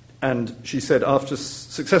 and she said, after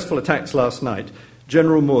successful attacks last night,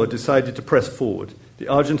 General Moore decided to press forward. The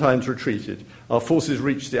Argentines retreated. Our forces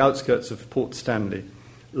reached the outskirts of Port Stanley.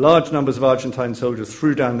 Large numbers of Argentine soldiers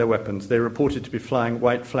threw down their weapons. They reported to be flying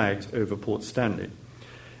white flags over Port Stanley.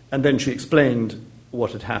 And then she explained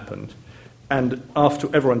what had happened. And after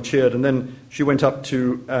everyone cheered, and then she went up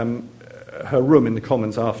to her room in the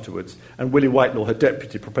Commons afterwards, and Willie Whitelaw, her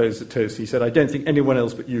deputy, proposed a toast. He said, "I don't think anyone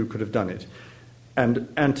else but you could have done it." And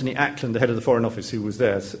Anthony Ackland, the head of the Foreign Office, who was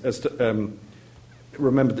there,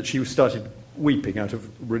 remembered that she started weeping out of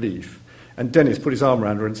relief. And Dennis put his arm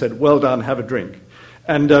around her and said, "Well done, have a drink."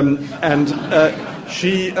 And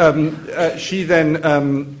she then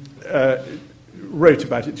wrote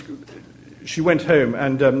about it. She went home,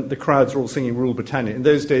 and the crowds were all singing Rule Britannia. In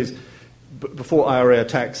those days, before IRA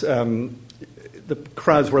attacks, the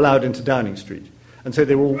crowds were allowed into Downing Street. And so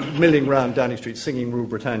they were all milling round Downing Street singing Rule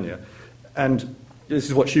Britannia. And this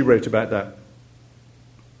is what she wrote about that.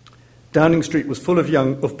 Downing Street was full of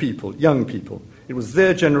young people. It was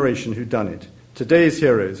their generation who'd done it. Today's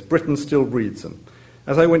heroes, Britain still breeds them.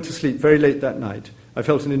 As I went to sleep very late that night, I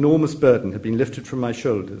felt an enormous burden had been lifted from my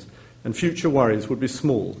shoulders, and future worries would be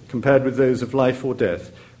small compared with those of life or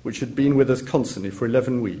death, which had been with us constantly for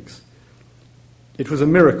 11 weeks. It was a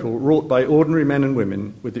miracle wrought by ordinary men and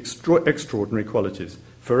women with extraordinary qualities,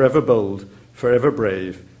 forever bold, forever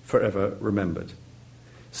brave, forever remembered.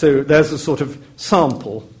 So there's a sort of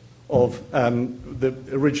sample of the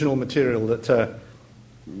original material that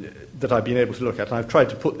I've been able to look at. And I've tried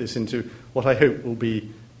to put this into what I hope will be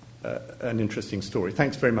an interesting story.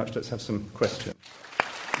 Thanks very much. Let's have some questions.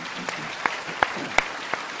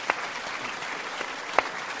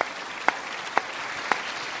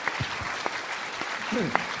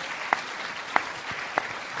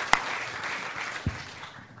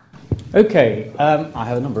 Okay, I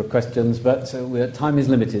have a number of questions, but time is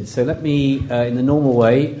limited. So let me, in the normal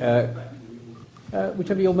way,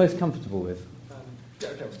 whichever you're most comfortable with.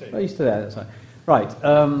 Oh, you still there, that's fine. Right,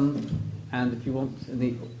 and if you want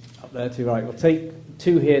up there too, right, we'll take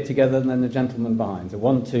two here together and then the gentleman behind. So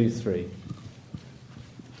 1, 2, 3.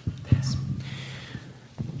 Yes.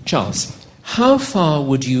 Charles, how far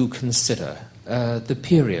would you consider the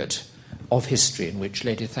period of history in which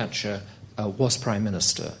Lady Thatcher was Prime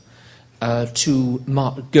Minister to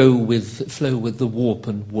flow with the warp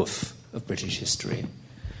and woof of British history?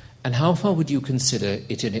 And how far would you consider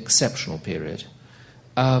it an exceptional period,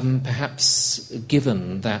 perhaps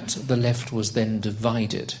given that the left was then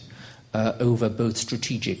divided over both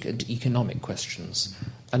strategic and economic questions,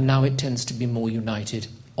 and now it tends to be more united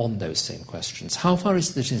on those same questions? How far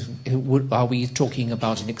is this? Are we talking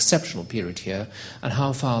about an exceptional period here, and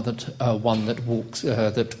how far that one that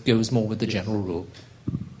goes more with the general rule?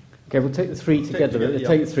 Okay, we'll take the three together.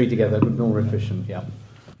 Take the three together, but more efficient. Yeah.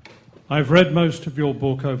 I've read most of your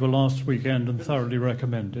book over last weekend and thoroughly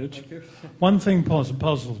recommend it. Thank you. One thing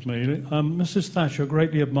puzzled me. Mrs Thatcher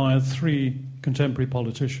greatly admired three contemporary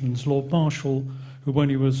politicians. Lord Marshall, who when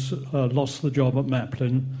he was lost the job at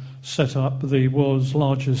Maplin, set up the world's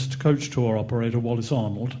largest coach tour operator, Wallace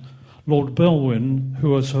Arnold. Lord Belwyn,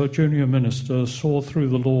 who as her junior minister saw through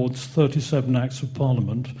the Lords 37 Acts of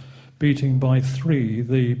Parliament, beating by 3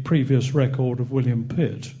 the previous record of William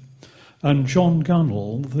Pitt. And John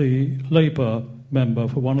Gunnell, the Labour member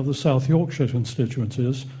for one of the South Yorkshire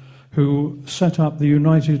constituencies, who set up the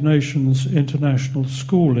United Nations International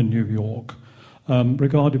School in New York,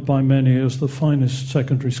 regarded by many as the finest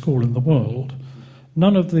secondary school in the world.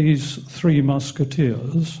 None of these three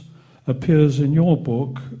musketeers appears in your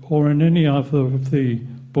book or in any other of the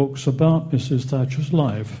books about Mrs Thatcher's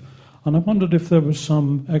life. And I wondered if there was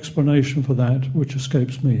some explanation for that, which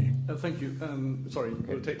escapes me. Thank you. Sorry,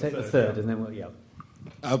 we'll take the third, and then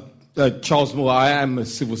we'll, Charles Moore, I am a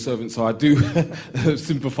civil servant, so I do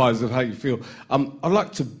sympathise with how you feel. I'd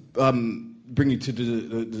like to bring you to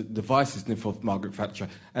the divisiveness of Margaret Thatcher,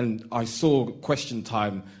 and I saw Question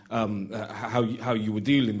Time how you were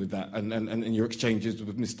dealing with that and your exchanges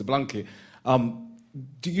with Mr. Blunkett.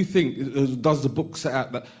 Do you think, does the book set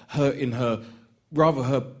out that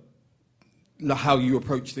how you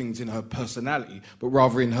approach things in her personality, but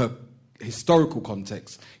rather in her historical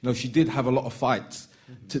context? She did have a lot of fights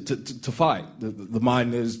to fight, the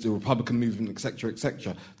miners, the Republican movement, etc.,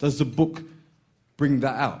 etc. Does the book bring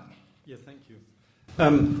that out? Yeah, thank you.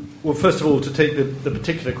 Well, first of all, to take the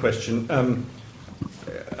particular question,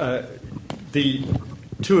 the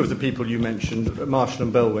two of the people you mentioned, Marshall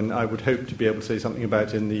and Belwyn, I would hope to be able to say something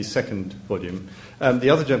about in the second volume. The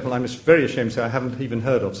other gentleman, I'm very ashamed to say I haven't even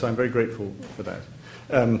heard of, so I'm very grateful for that.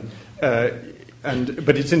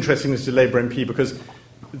 But it's interesting as a Labour MP, because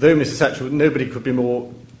though Mrs Thatcher, nobody could be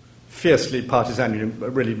more fiercely partisan,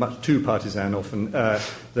 really much too partisan often,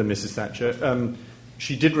 than Mrs Thatcher.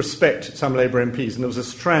 She did respect some Labour MPs, and there was a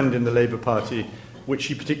strand in the Labour Party which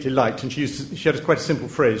she particularly liked, and she had quite a simple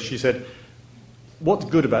phrase. She said, what's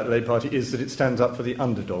good about the Labour Party is that it stands up for the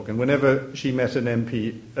underdog. And whenever she met an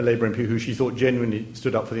MP, a Labour MP, who she thought genuinely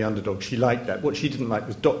stood up for the underdog, she liked that. What she didn't like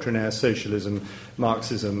was doctrinaire socialism,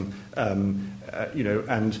 Marxism,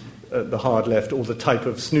 and the hard left, or the type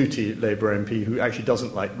of snooty Labour MP who actually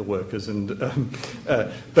doesn't like the workers.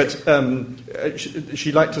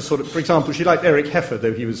 She liked to sort of, for example, she liked Eric Heffer,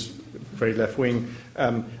 though he was very left-wing,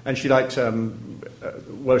 and she liked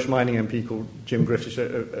Welsh mining MP called Jim Griffiths,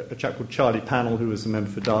 a chap called Charlie Pannell, who was a member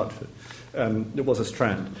for Dartford. It was a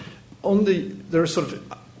strand. There are sort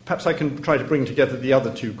of, perhaps I can try to bring together the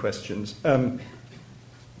other two questions.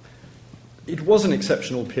 It was an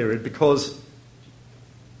exceptional period because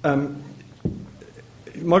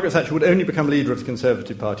Margaret Thatcher would only become leader of the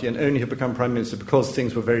Conservative Party and only have become Prime Minister because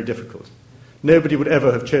things were very difficult. Nobody would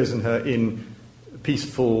ever have chosen her in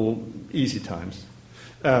peaceful, easy times.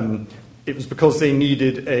 It was because they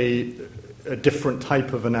needed a different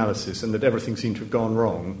type of analysis and that everything seemed to have gone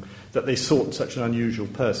wrong that they sought such an unusual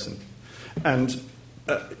person. And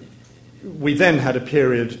we then had a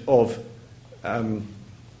period of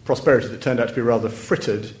prosperity that turned out to be rather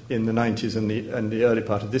frittered in the 90s and the early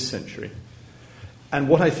part of this century. And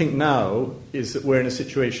what I think now is that we're in a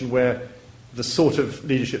situation where the sort of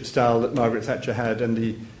leadership style that Margaret Thatcher had and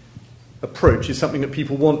the approach is something that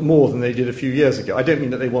people want more than they did a few years ago. I don't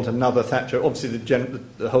mean that they want another Thatcher. Obviously,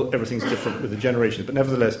 everything's different with the generations, but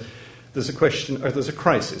nevertheless, there's a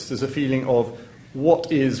crisis. There's a feeling of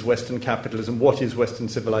what is Western capitalism, what is Western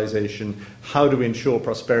civilization, how do we ensure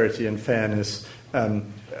prosperity and fairness,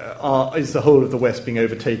 is the whole of the West being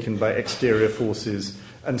overtaken by exterior forces,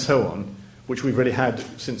 and so on, which we've really had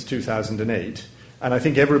since 2008. And I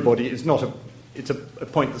think everybody is not it's a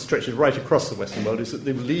point that stretches right across the Western world, is that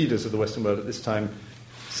the leaders of the Western world at this time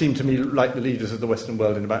seem to me like the leaders of the Western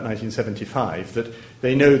world in about 1975, that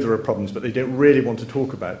they know there are problems, but they don't really want to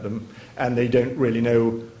talk about them, and they don't really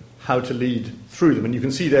know how to lead through them. And you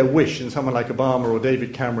can see their wish in someone like Obama or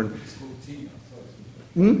David Cameron. It's called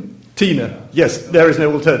Tina. Tina, yes, there is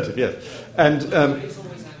no alternative, yes. And it's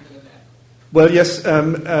always Angela Merkel. well, yes,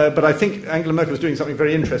 but I think Angela Merkel is doing something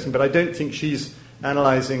very interesting, but I don't think she's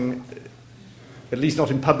analysing, at least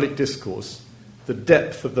not in public discourse, the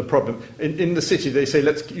depth of the problem. In the city, they say,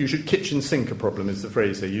 you should kitchen sink a problem, is the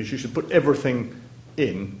phrase they use. You should put everything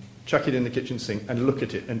in, chuck it in the kitchen sink, and look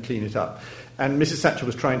at it and clean it up. And Mrs Thatcher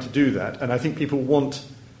was trying to do that, and I think people want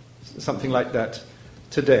something like that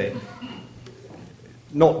today.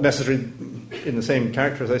 Not necessarily in the same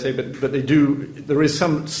character, as I say, but they do. There is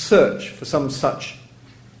some search for some such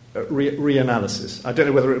reanalysis. I don't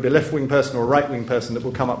know whether it will be a left-wing person or a right-wing person that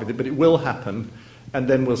will come up with it, but it will happen, and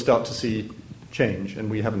then we'll start to see change, and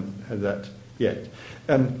we haven't had that yet.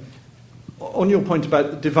 On your point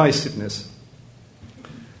about divisiveness,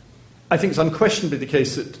 I think it's unquestionably the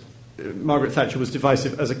case that Margaret Thatcher was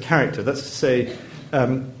divisive as a character. That's to say,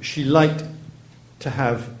 she liked to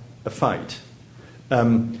have a fight,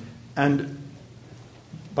 and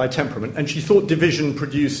by temperament, and she thought division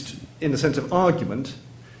produced, in the sense of argument,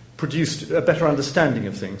 produced a better understanding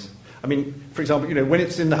of things. I mean, for example, when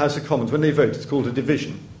it's in the House of Commons, when they vote, it's called a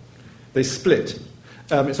division. They split.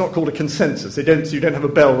 It's not called a consensus. You don't have a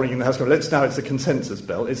bell ringing in the House of Commons. Now it's the consensus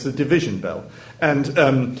bell. It's the division bell.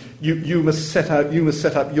 And you must set out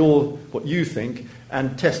what you think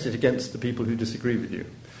and test it against the people who disagree with you.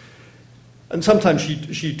 And sometimes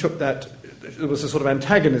she took that. There was a sort of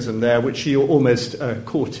antagonism there, which she almost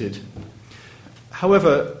courted.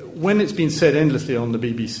 However, when it's been said endlessly on the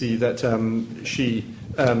BBC that she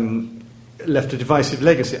left a divisive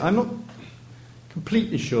legacy, I'm not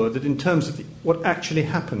completely sure that in terms of what actually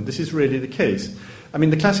happened, this is really the case. I mean,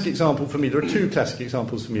 the classic example for me, there are two classic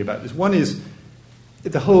examples for me about this. One is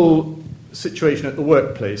the whole situation at the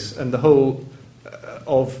workplace and the whole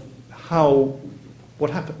of what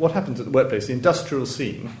happens at the workplace, the industrial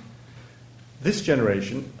scene. This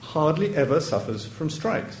generation hardly ever suffers from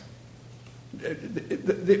strikes.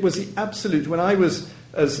 It was the absolute, when I was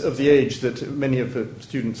of the age that many of the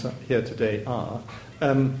students here today are,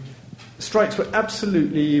 strikes were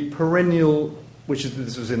absolutely perennial,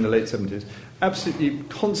 this was in the late 70s, absolutely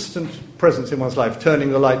constant presence in one's life,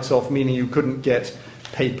 turning the lights off, meaning you couldn't get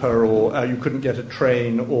paper or you couldn't get a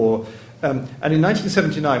train or... and in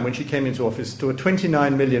 1979, when she came into office, there were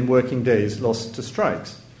 29 million working days lost to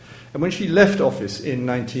strikes. And when she left office in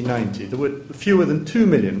 1990, there were fewer than 2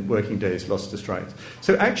 million working days lost to strikes.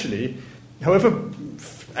 So actually, however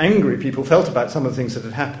angry people felt about some of the things that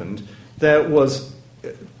had happened, there was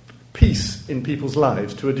peace in people's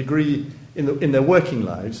lives to a degree in their working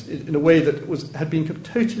lives in a way that had been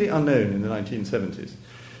totally unknown in the 1970s.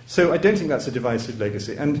 So I don't think that's a divisive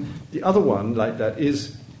legacy. And the other one like that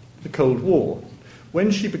is the Cold War.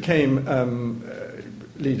 When she became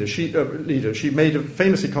leader, she made a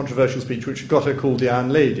famously controversial speech which got her called the Iron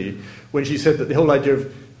Lady, when she said that the whole idea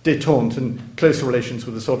of détente and closer relations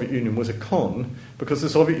with the Soviet Union was a con, because the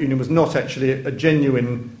Soviet Union was not actually a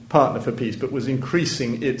genuine partner for peace, but was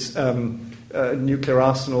increasing its nuclear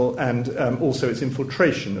arsenal and also its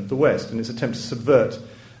infiltration of the West and its attempt to subvert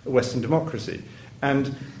Western democracy.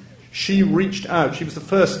 And she reached out, she was the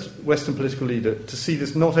first Western political leader to see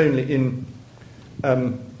this not only in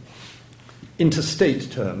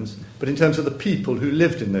interstate terms, but in terms of the people who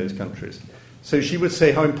lived in those countries. So she would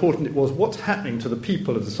say how important it was, what's happening to the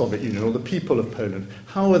people of the Soviet Union or the people of Poland?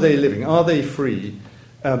 How are they living? Are they free?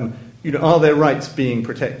 Are their rights being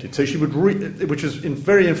protected? So she would, which was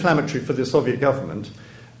very inflammatory for the Soviet government,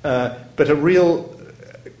 but a real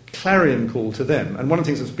clarion call to them. And one of the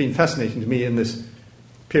things that's been fascinating to me in this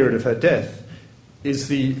period of her death is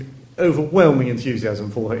the overwhelming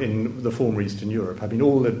enthusiasm for her in the former Eastern Europe. I mean,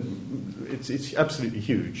 it's absolutely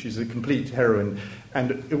huge. She's a complete heroine,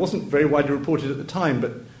 and it wasn't very widely reported at the time,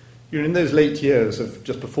 but in those late years of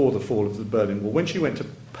just before the fall of the Berlin Wall, when she went to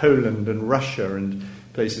Poland and Russia and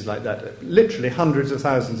places like that, literally hundreds of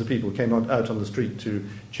thousands of people came out on the street to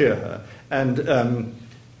cheer her. And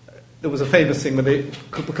there was a famous thing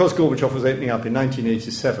because Gorbachev was opening up in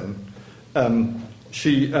 1987,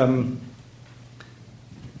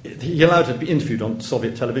 he allowed her to be interviewed on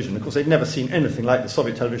Soviet television. Of course, they'd never seen anything like this.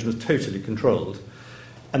 Soviet television was totally controlled.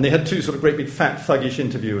 And they had two sort of great big fat thuggish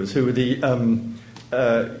interviewers who were the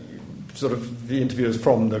sort of the interviewers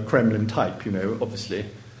from the Kremlin type, obviously.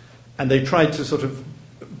 And they tried to sort of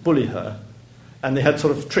bully her. And they had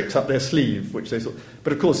sort of tricks up their sleeve, which they thought...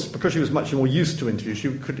 But of course, because she was much more used to interviews,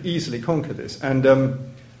 she could easily conquer this. And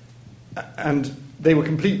they were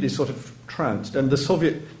completely sort of tranced. And the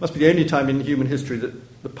Soviet... must be the only time in human history that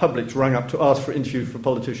the public's rang up to ask for interviews for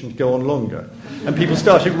politicians to go on longer. And people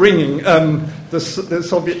started ringing the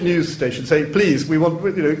Soviet news station saying, please, we want,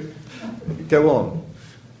 go on.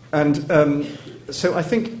 And so I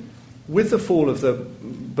think with the fall of the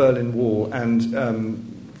Berlin Wall and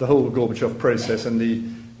the whole Gorbachev process and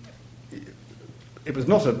it was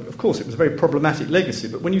not of course it was a very problematic legacy,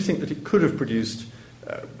 but when you think that it could have produced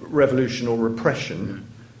revolution or repression,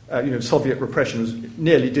 Soviet repression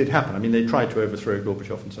nearly did happen. I mean, they tried to overthrow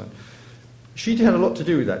Gorbachev and so on. She had a lot to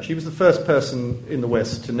do with that. She was the first person in the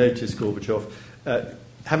West to notice Gorbachev.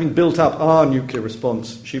 Having built up our nuclear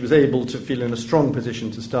response, she was able to feel in a strong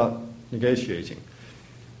position to start negotiating.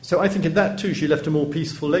 So I think in that too, she left a more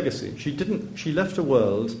peaceful legacy. She left a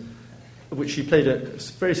world of which she played a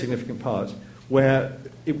very significant part, where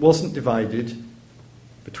it wasn't divided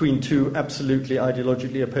between two absolutely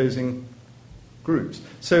ideologically opposing groups.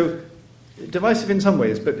 So divisive in some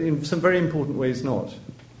ways, but in some very important ways not.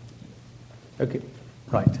 Okay,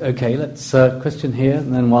 right. Okay, let's question here,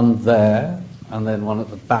 and then one there, and then one at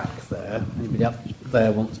the back there. Anybody up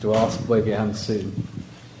there wants to ask? Wave your hand soon.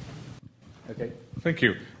 Okay. Thank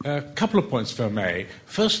you. A couple of points, if I may.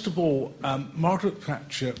 First of all, Margaret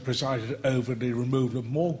Thatcher presided over the removal of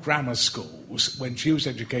more grammar schools when she was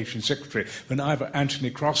Education Secretary than either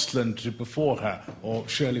Anthony Crosland did before her or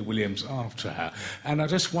Shirley Williams after her. And I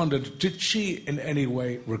just wondered, did she in any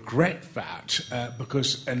way regret that?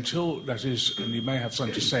 Because until, that is, and you may have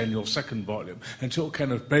something to say in your second volume, until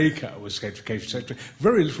Kenneth Baker was Education Secretary,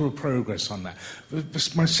 very little progress on that.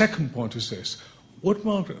 My second point is this. Would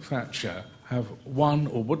Margaret Thatcher have won,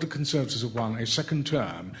 or would the Conservatives have won, a second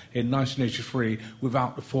term in 1983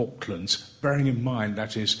 without the Falklands, bearing in mind,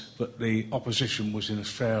 that is, that the opposition was in a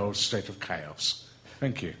fair state of chaos?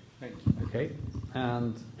 Thank you. Thank you. Okay,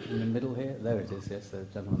 and in the middle here, there it is, yes, the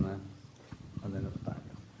gentleman there, and then at the back.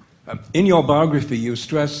 In your biography, you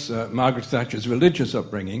stress Margaret Thatcher's religious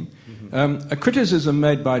upbringing. A criticism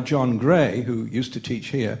made by John Gray, who used to teach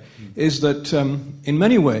here, is that in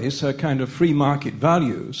many ways her kind of free market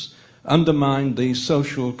values undermined the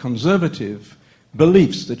social conservative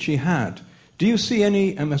beliefs that she had. Do you see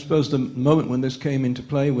any, I suppose the moment when this came into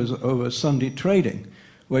play was over Sunday trading,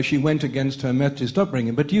 where she went against her Methodist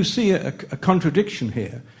upbringing, but do you see a contradiction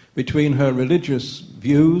here between her religious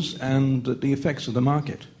views and the effects of the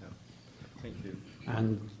market?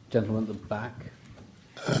 And gentleman at the back.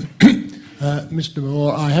 Mr.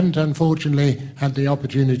 Moore, I haven't unfortunately had the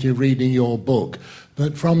opportunity of reading your book,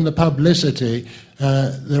 but from the publicity,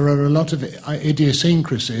 there are a lot of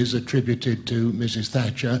idiosyncrasies attributed to Mrs.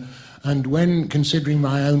 Thatcher, and when considering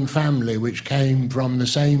my own family, which came from the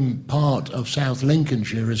same part of South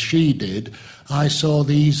Lincolnshire as she did, I saw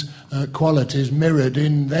these qualities mirrored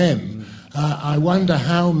in them. I wonder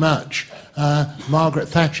how much Margaret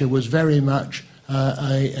Thatcher was very much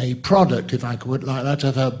a product, if I could put it like that,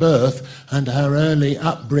 of her birth and her early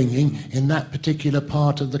upbringing in that particular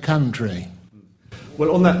part of the country.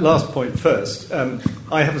 Well, on that last point first,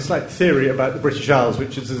 I have a slight theory about the British Isles,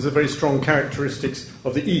 which is there's a very strong characteristics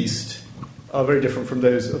of the East are very different from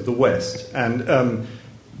those of the West. And to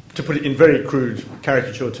put it in very crude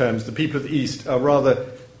caricature terms, the people of the East are rather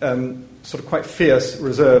sort of quite fierce,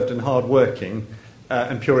 reserved and hard-working,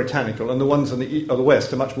 and puritanical, and the ones on the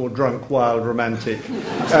West are much more drunk, wild, romantic.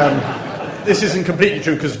 This isn't completely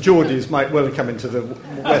true because Geordies might well come into the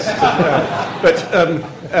West, but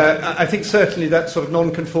I think certainly that sort of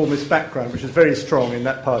non-conformist background, which is very strong in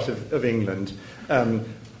that part of England,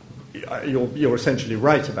 you're essentially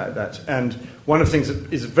right about that. And one of the things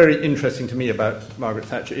that is very interesting to me about Margaret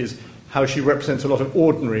Thatcher is how she represents a lot of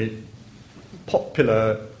ordinary,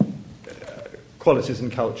 popular qualities and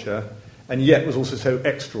culture, and yet was also so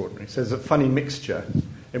extraordinary. So there's a funny mixture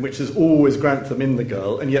in which there's always Grantham in the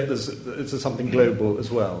girl, and yet there's something global as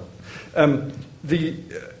well. On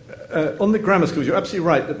the grammar schools, you're absolutely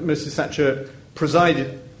right that Mrs. Thatcher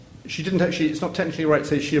presided. She didn't actually, it's not technically right to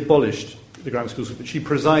say she abolished the grammar schools, but she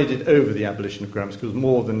presided over the abolition of grammar schools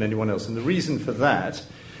more than anyone else. And the reason for that,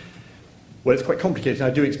 well, it's quite complicated,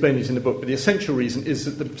 I do explain it in the book, but the essential reason is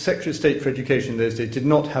that the Secretary of State for Education in those days did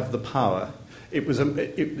not have the power. It was an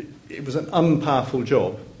unpowerful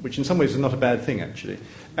job, which in some ways is not a bad thing, actually.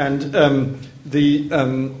 And the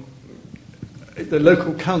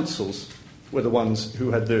local councils were the ones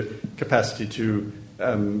who had the capacity to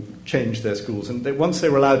change their schools. And once they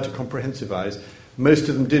were allowed to comprehensivise, most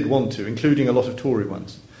of them did want to, including a lot of Tory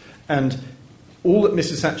ones. And all that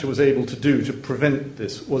Mrs. Thatcher was able to do to prevent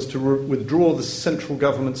this was to withdraw the central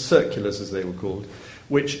government circulars, as they were called,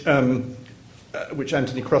 which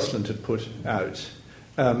Anthony Crossland had put out,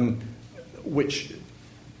 which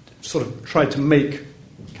sort of tried to make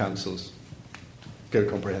councils go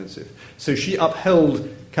comprehensive. So she upheld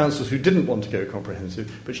councils who didn't want to go comprehensive,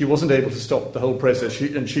 but she wasn't able to stop the whole process,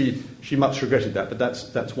 and she much regretted that, but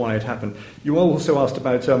that's why it happened. You also asked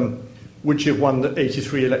about would she have won the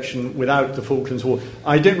 83 election without the Falklands War.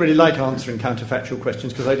 I don't really like answering counterfactual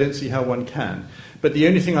questions because I don't see how one can. But the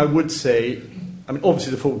only thing I would say, I mean,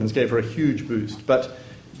 obviously the Falklands gave her a huge boost, but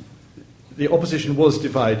the opposition was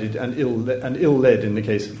divided and ill-led in the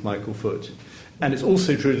case of Michael Foot. And it's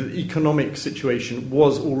also true that the economic situation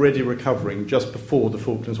was already recovering just before the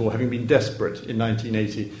Falklands War, having been desperate in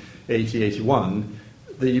 1980-81.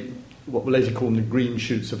 What were later called the green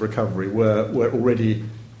shoots of recovery were already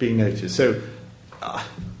being noticed. So,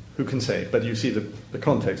 who can say? But you see the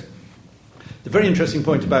context. The very interesting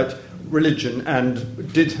point about religion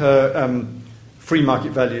and did her free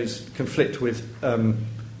market values conflict with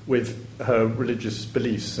her religious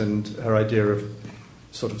beliefs and her idea of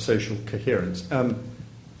sort of social coherence.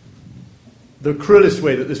 The cruelest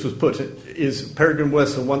way that this was put is Peregrine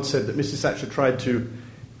Worsell once said that Mrs. Thatcher tried to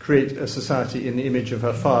create a society in the image of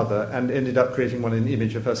her father and ended up creating one in the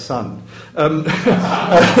image of her son.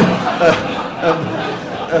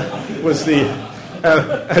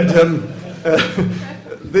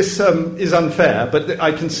 This is unfair, but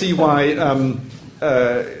I can see why,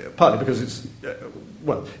 partly because it's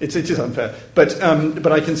it is unfair, but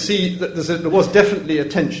I can see that there was definitely a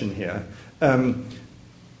tension here.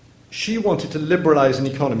 She wanted to liberalise an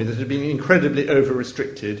economy that had been incredibly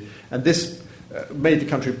over-restricted, and this made the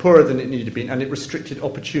country poorer than it needed to be, and it restricted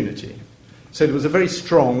opportunity. So there was a very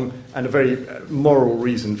strong and a very moral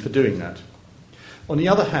reason for doing that. On the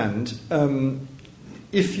other hand,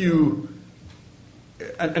 if you...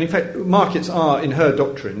 And in fact, markets are, in her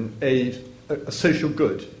doctrine, a a social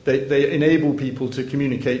good. They enable people to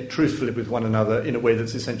communicate truthfully with one another in a way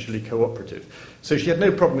that's essentially cooperative. So she had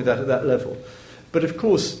no problem with that at that level. But of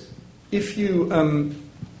course, if you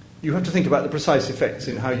have to think about the precise effects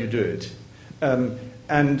in how you do it.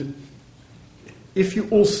 And if you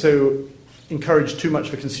also encourage too much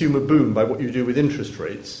of a consumer boom by what you do with interest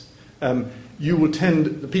rates, you will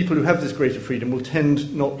tend, the people who have this greater freedom will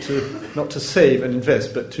tend not to save and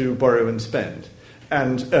invest, but to borrow and spend.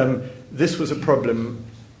 And this was a problem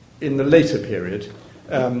in the later period.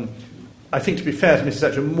 I think, to be fair to Mrs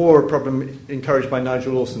Thatcher, more a problem encouraged by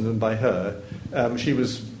Nigel Lawson than by her. She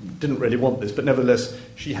didn't really want this, but nevertheless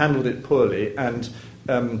she handled it poorly, and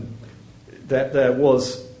there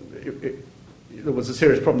was a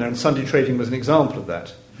serious problem there, and Sunday trading was an example of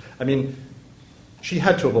that. I mean, she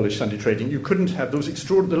had to abolish Sunday trading. You couldn't have those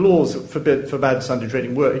the laws that forbade Sunday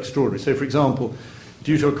trading were extraordinary. So, for example,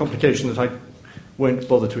 due to a complication that I won't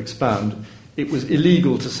bother to expound, it was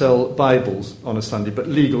illegal to sell Bibles on a Sunday, but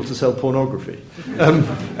legal to sell pornography.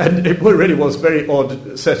 And it really was a very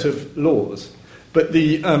odd set of laws. But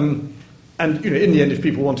in the end, if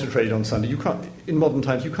people want to trade on Sunday, you can't. In modern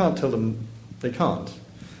times, you can't tell them they can't.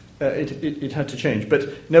 It had to change.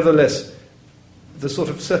 But nevertheless, the sort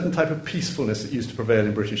of certain type of peacefulness that used to prevail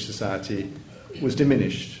in British society was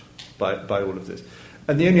diminished by all of this.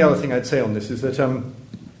 And the only other thing I'd say on this is that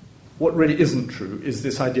what really isn't true is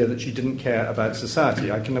this idea that she didn't care about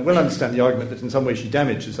society. I can well understand the argument that in some way she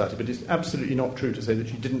damaged society, but it's absolutely not true to say that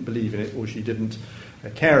she didn't believe in it or she didn't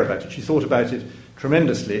care about it. She thought about it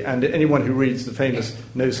tremendously, and anyone who reads the famous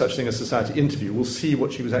No Such Thing as Society interview will see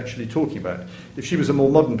what she was actually talking about. If she was a more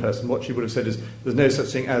modern person, what she would have said is, there's no such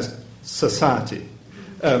thing as society.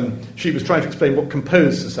 She was trying to explain what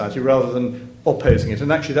composed society rather than opposing it,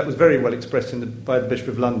 and actually that was very well expressed by the Bishop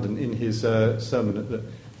of London in his sermon at the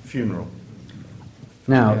funeral.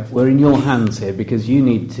 Now, we're in your hands here because you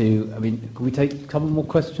need to... I mean, can we take a couple more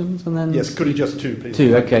questions and then... Yes, could he just two, please?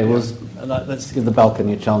 Two, okay. Well, let's give the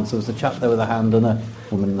balcony a chance. There was a chap there with a hand and a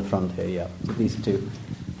woman in the front here, yeah. So these two.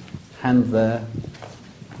 Hand there.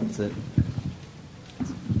 That's it.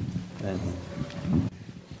 Then.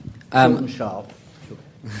 Short and sharp.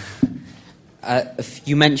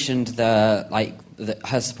 You mentioned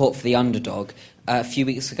her support for the underdog. A few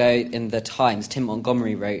weeks ago in the Times, Tim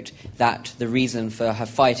Montgomery wrote that the reason for her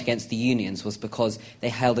fight against the unions was because they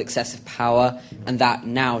held excessive power, and that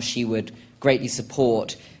now she would greatly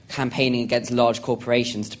support campaigning against large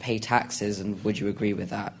corporations to pay taxes. And would you agree with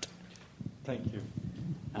that? Thank you.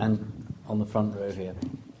 And on the front row here.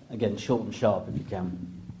 Again, short and sharp if you can.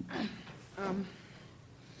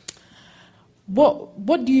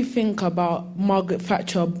 What do you think about Margaret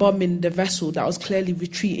Thatcher bombing the vessel that was clearly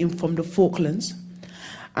retreating from the Falklands?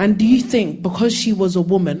 And do you think because she was a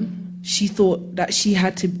woman, she thought that she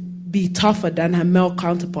had to be tougher than her male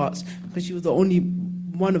counterparts because she was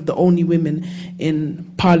one of the only women in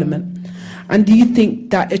Parliament? And do you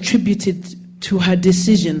think that attributed to her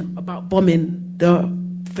decision about bombing the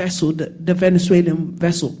vessel, the Venezuelan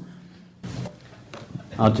vessel?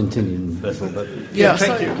 Argentinian vessel, but... Yeah,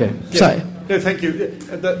 thank you. Okay. Yeah. Sorry. No, thank you.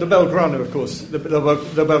 The Belgrano, of course, the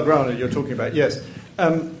Belgrano you're talking about, yes.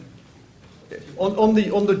 On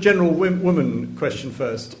the general woman question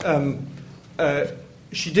first,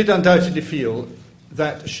 she did undoubtedly feel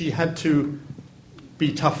that she had to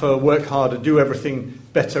be tougher, work harder, do everything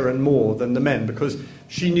better and more than the men, because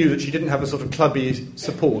she knew that she didn't have a sort of clubby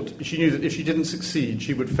support. She knew that if she didn't succeed,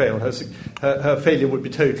 she would fail. Her failure would be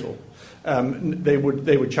total. They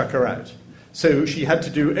would chuck her out. So she had to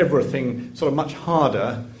do everything sort of much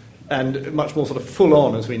harder and much more sort of full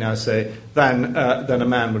on, as we now say, than a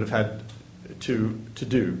man would have had to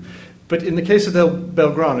do. But in the case of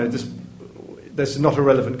Belgrano, this is not a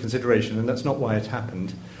relevant consideration, and that's not why it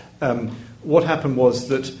happened. What happened was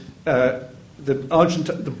that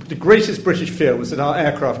the greatest British fear was that our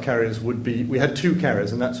aircraft carriers would be... We had two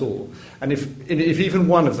carriers, and that's all. And if even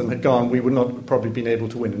one of them had gone, we would not have probably been able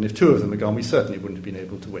to win. And if two of them had gone, we certainly wouldn't have been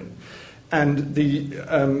able to win. And the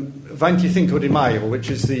 25 de Mayo, which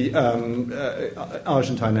is the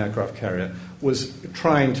Argentine aircraft carrier, was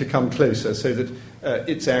trying to come closer so that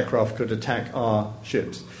its aircraft could attack our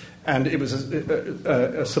ships. And it was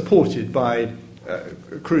supported by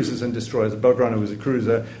cruisers and destroyers. The Belgrano was a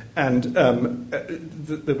cruiser, and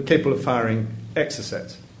they were capable of firing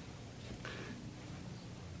Exocets.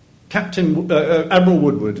 Admiral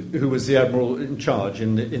Woodward, who was the admiral in charge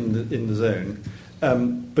in the zone,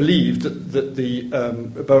 believed that the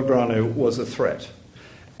Belgrano was a threat,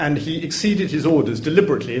 and he exceeded his orders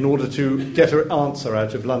deliberately in order to get an answer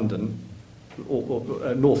out of London,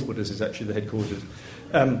 or Northwood, as is actually the headquarters.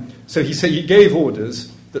 So he gave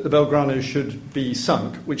orders that the Belgrano should be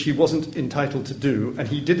sunk, which he wasn't entitled to do, and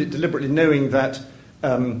he did it deliberately knowing that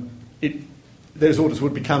those orders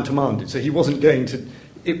would be countermanded. So he wasn't going to...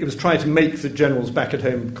 It was trying to make the generals back at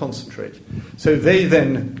home concentrate. So they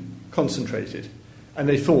then concentrated, and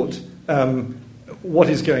they thought, what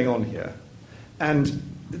is going on here? And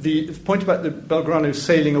the point about the Belgrano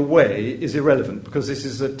sailing away is irrelevant, because this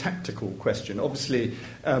is a tactical question. Obviously,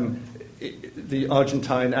 the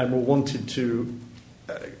Argentine admiral wanted to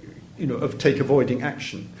take avoiding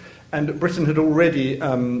action. And Britain had already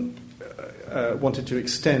wanted to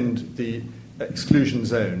extend the exclusion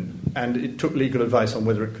zone, and it took legal advice on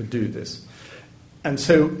whether it could do this. And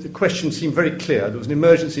so the question seemed very clear. There was an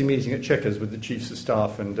emergency meeting at Chequers with the chiefs of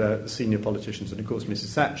staff and the senior politicians, and of course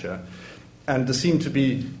Mrs Thatcher. And there seemed to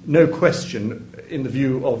be no question, in the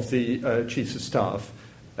view of the chiefs of staff,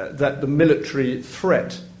 that the military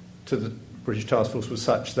threat to the British task force was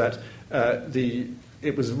such that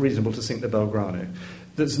it was reasonable to sink the Belgrano.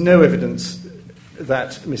 There's no evidence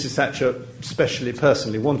that Mrs Thatcher specially,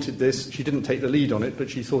 personally wanted this. She didn't take the lead on it,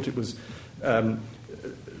 but she thought it was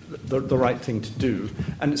the right thing to do.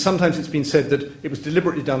 And sometimes it's been said that it was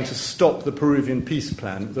deliberately done to stop the Peruvian peace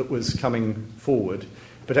plan that was coming forward.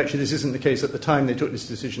 But actually this isn't the case. At the time they took this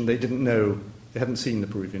decision, they didn't know, they hadn't seen the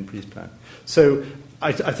Peruvian peace plan. So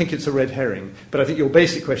I think it's a red herring. But I think your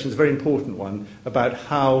basic question is a very important one about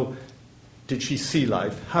how did she see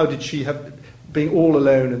life? How did she have... being all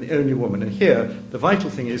alone and the only woman. And here, the vital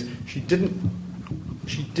thing is she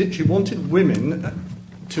wanted women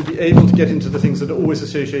to be able to get into the things that are always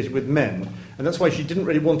associated with men. And that's why she didn't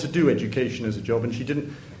really want to do education as a job, and she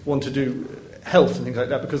didn't want to do health and things like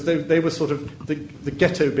that, because they were sort of the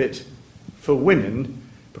ghetto bit for women,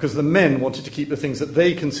 because the men wanted to keep the things that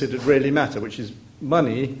they considered really matter, which is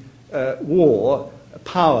money, war,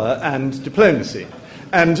 power, and diplomacy.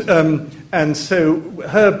 And so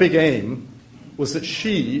her big aim was that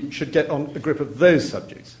she should get on a grip of those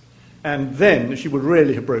subjects. And then she would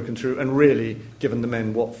really have broken through and really given the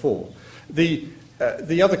men what for. The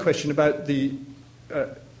other question about the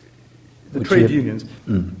trade unions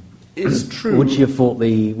is true. Would she have thought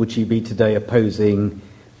would she be today opposing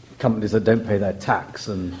companies that don't pay their tax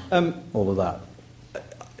and all of that?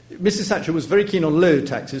 Mrs Thatcher was very keen on low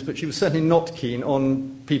taxes, but she was certainly not keen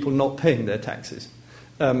on people not paying their taxes.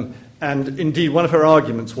 And indeed, one of her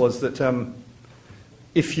arguments was that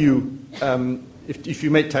if you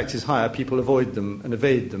make taxes higher, people avoid them and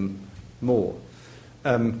evade them more.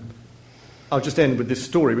 I'll just end with this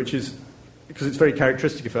story, which is, because it's very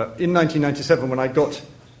characteristic of her. In 1997, when I got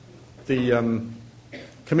the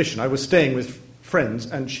commission, I was staying with friends,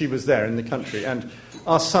 and she was there in the country. And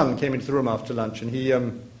our son came into the room after lunch, and he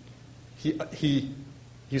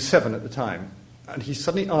was 7 at the time, and he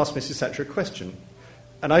suddenly asked Mrs Thatcher a question.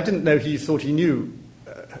 And I didn't know he thought he knew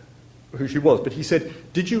who she was, but he said,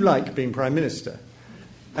 "Did you like being Prime Minister?"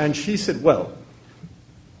 And she said, "Well,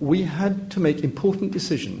 we had to make important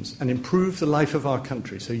decisions and improve the life of our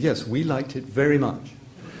country, so yes, we liked it very much."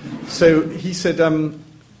 So he said, "Oh,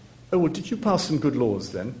 well, did you pass some good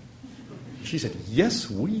laws then?" She said,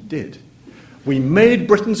 "Yes, we did. We made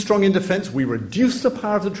Britain strong in defence, we reduced the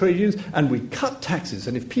power of the trade unions, and we cut taxes,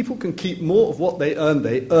 and if people can keep more of what they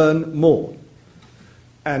earn more."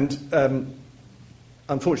 And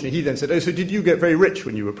unfortunately, he then said, "Oh, so did you get very rich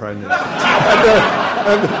when you were Prime Minister?"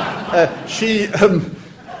 She,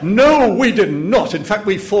 "No, we did not. In fact,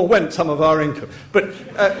 we forewent some of our income." But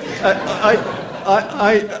I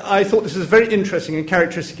thought this was a very interesting and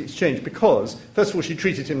characteristic exchange because, first of all, she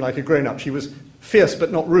treated him like a grown-up. She was fierce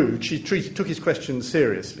but not rude. She took his questions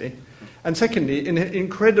seriously. And secondly, in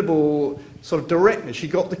incredible sort of directness, she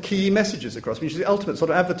got the key messages across. I mean, she's the ultimate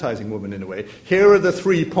sort of advertising woman in a way. Here are the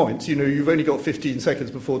 3 points. You know, you've only got 15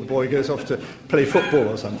 seconds before the boy goes off to play football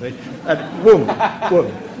or something. And boom.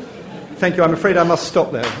 Thank you. I'm afraid I must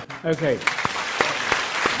stop there. Okay.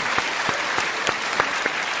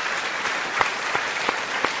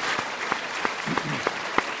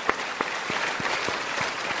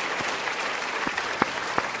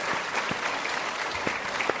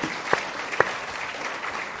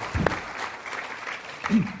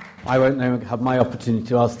 I won't now have my opportunity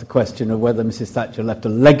to ask the question of whether Mrs Thatcher left a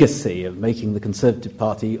legacy of making the Conservative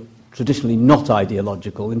Party, traditionally not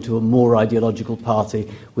ideological, into a more ideological party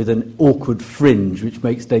with an awkward fringe, which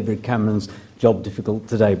makes David Cameron's job difficult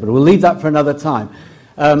today. But we'll leave that for another time.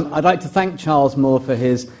 I'd like to thank Charles Moore for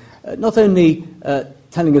his not only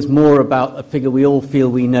telling us more about a figure we all feel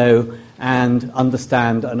we know and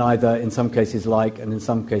understand and either in some cases like and in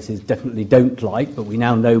some cases definitely don't like, but we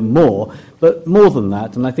now know more. But more than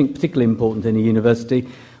that, and I think particularly important in a university,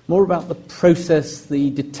 more about the process, the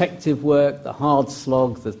detective work, the hard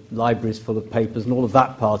slog, the libraries full of papers, and all of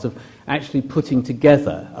that part of actually putting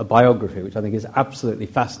together a biography, which I think is absolutely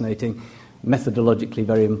fascinating, methodologically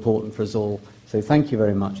very important for us all. So thank you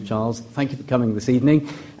very much, Charles. Thank you for coming this evening.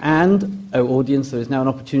 And, audience, there is now an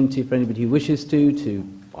opportunity for anybody who wishes to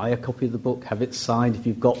buy a copy of the book, have it signed if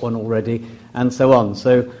you've got one already, and so on.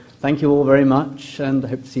 So thank you all very much, and I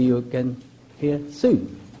hope to see you again here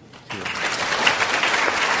soon.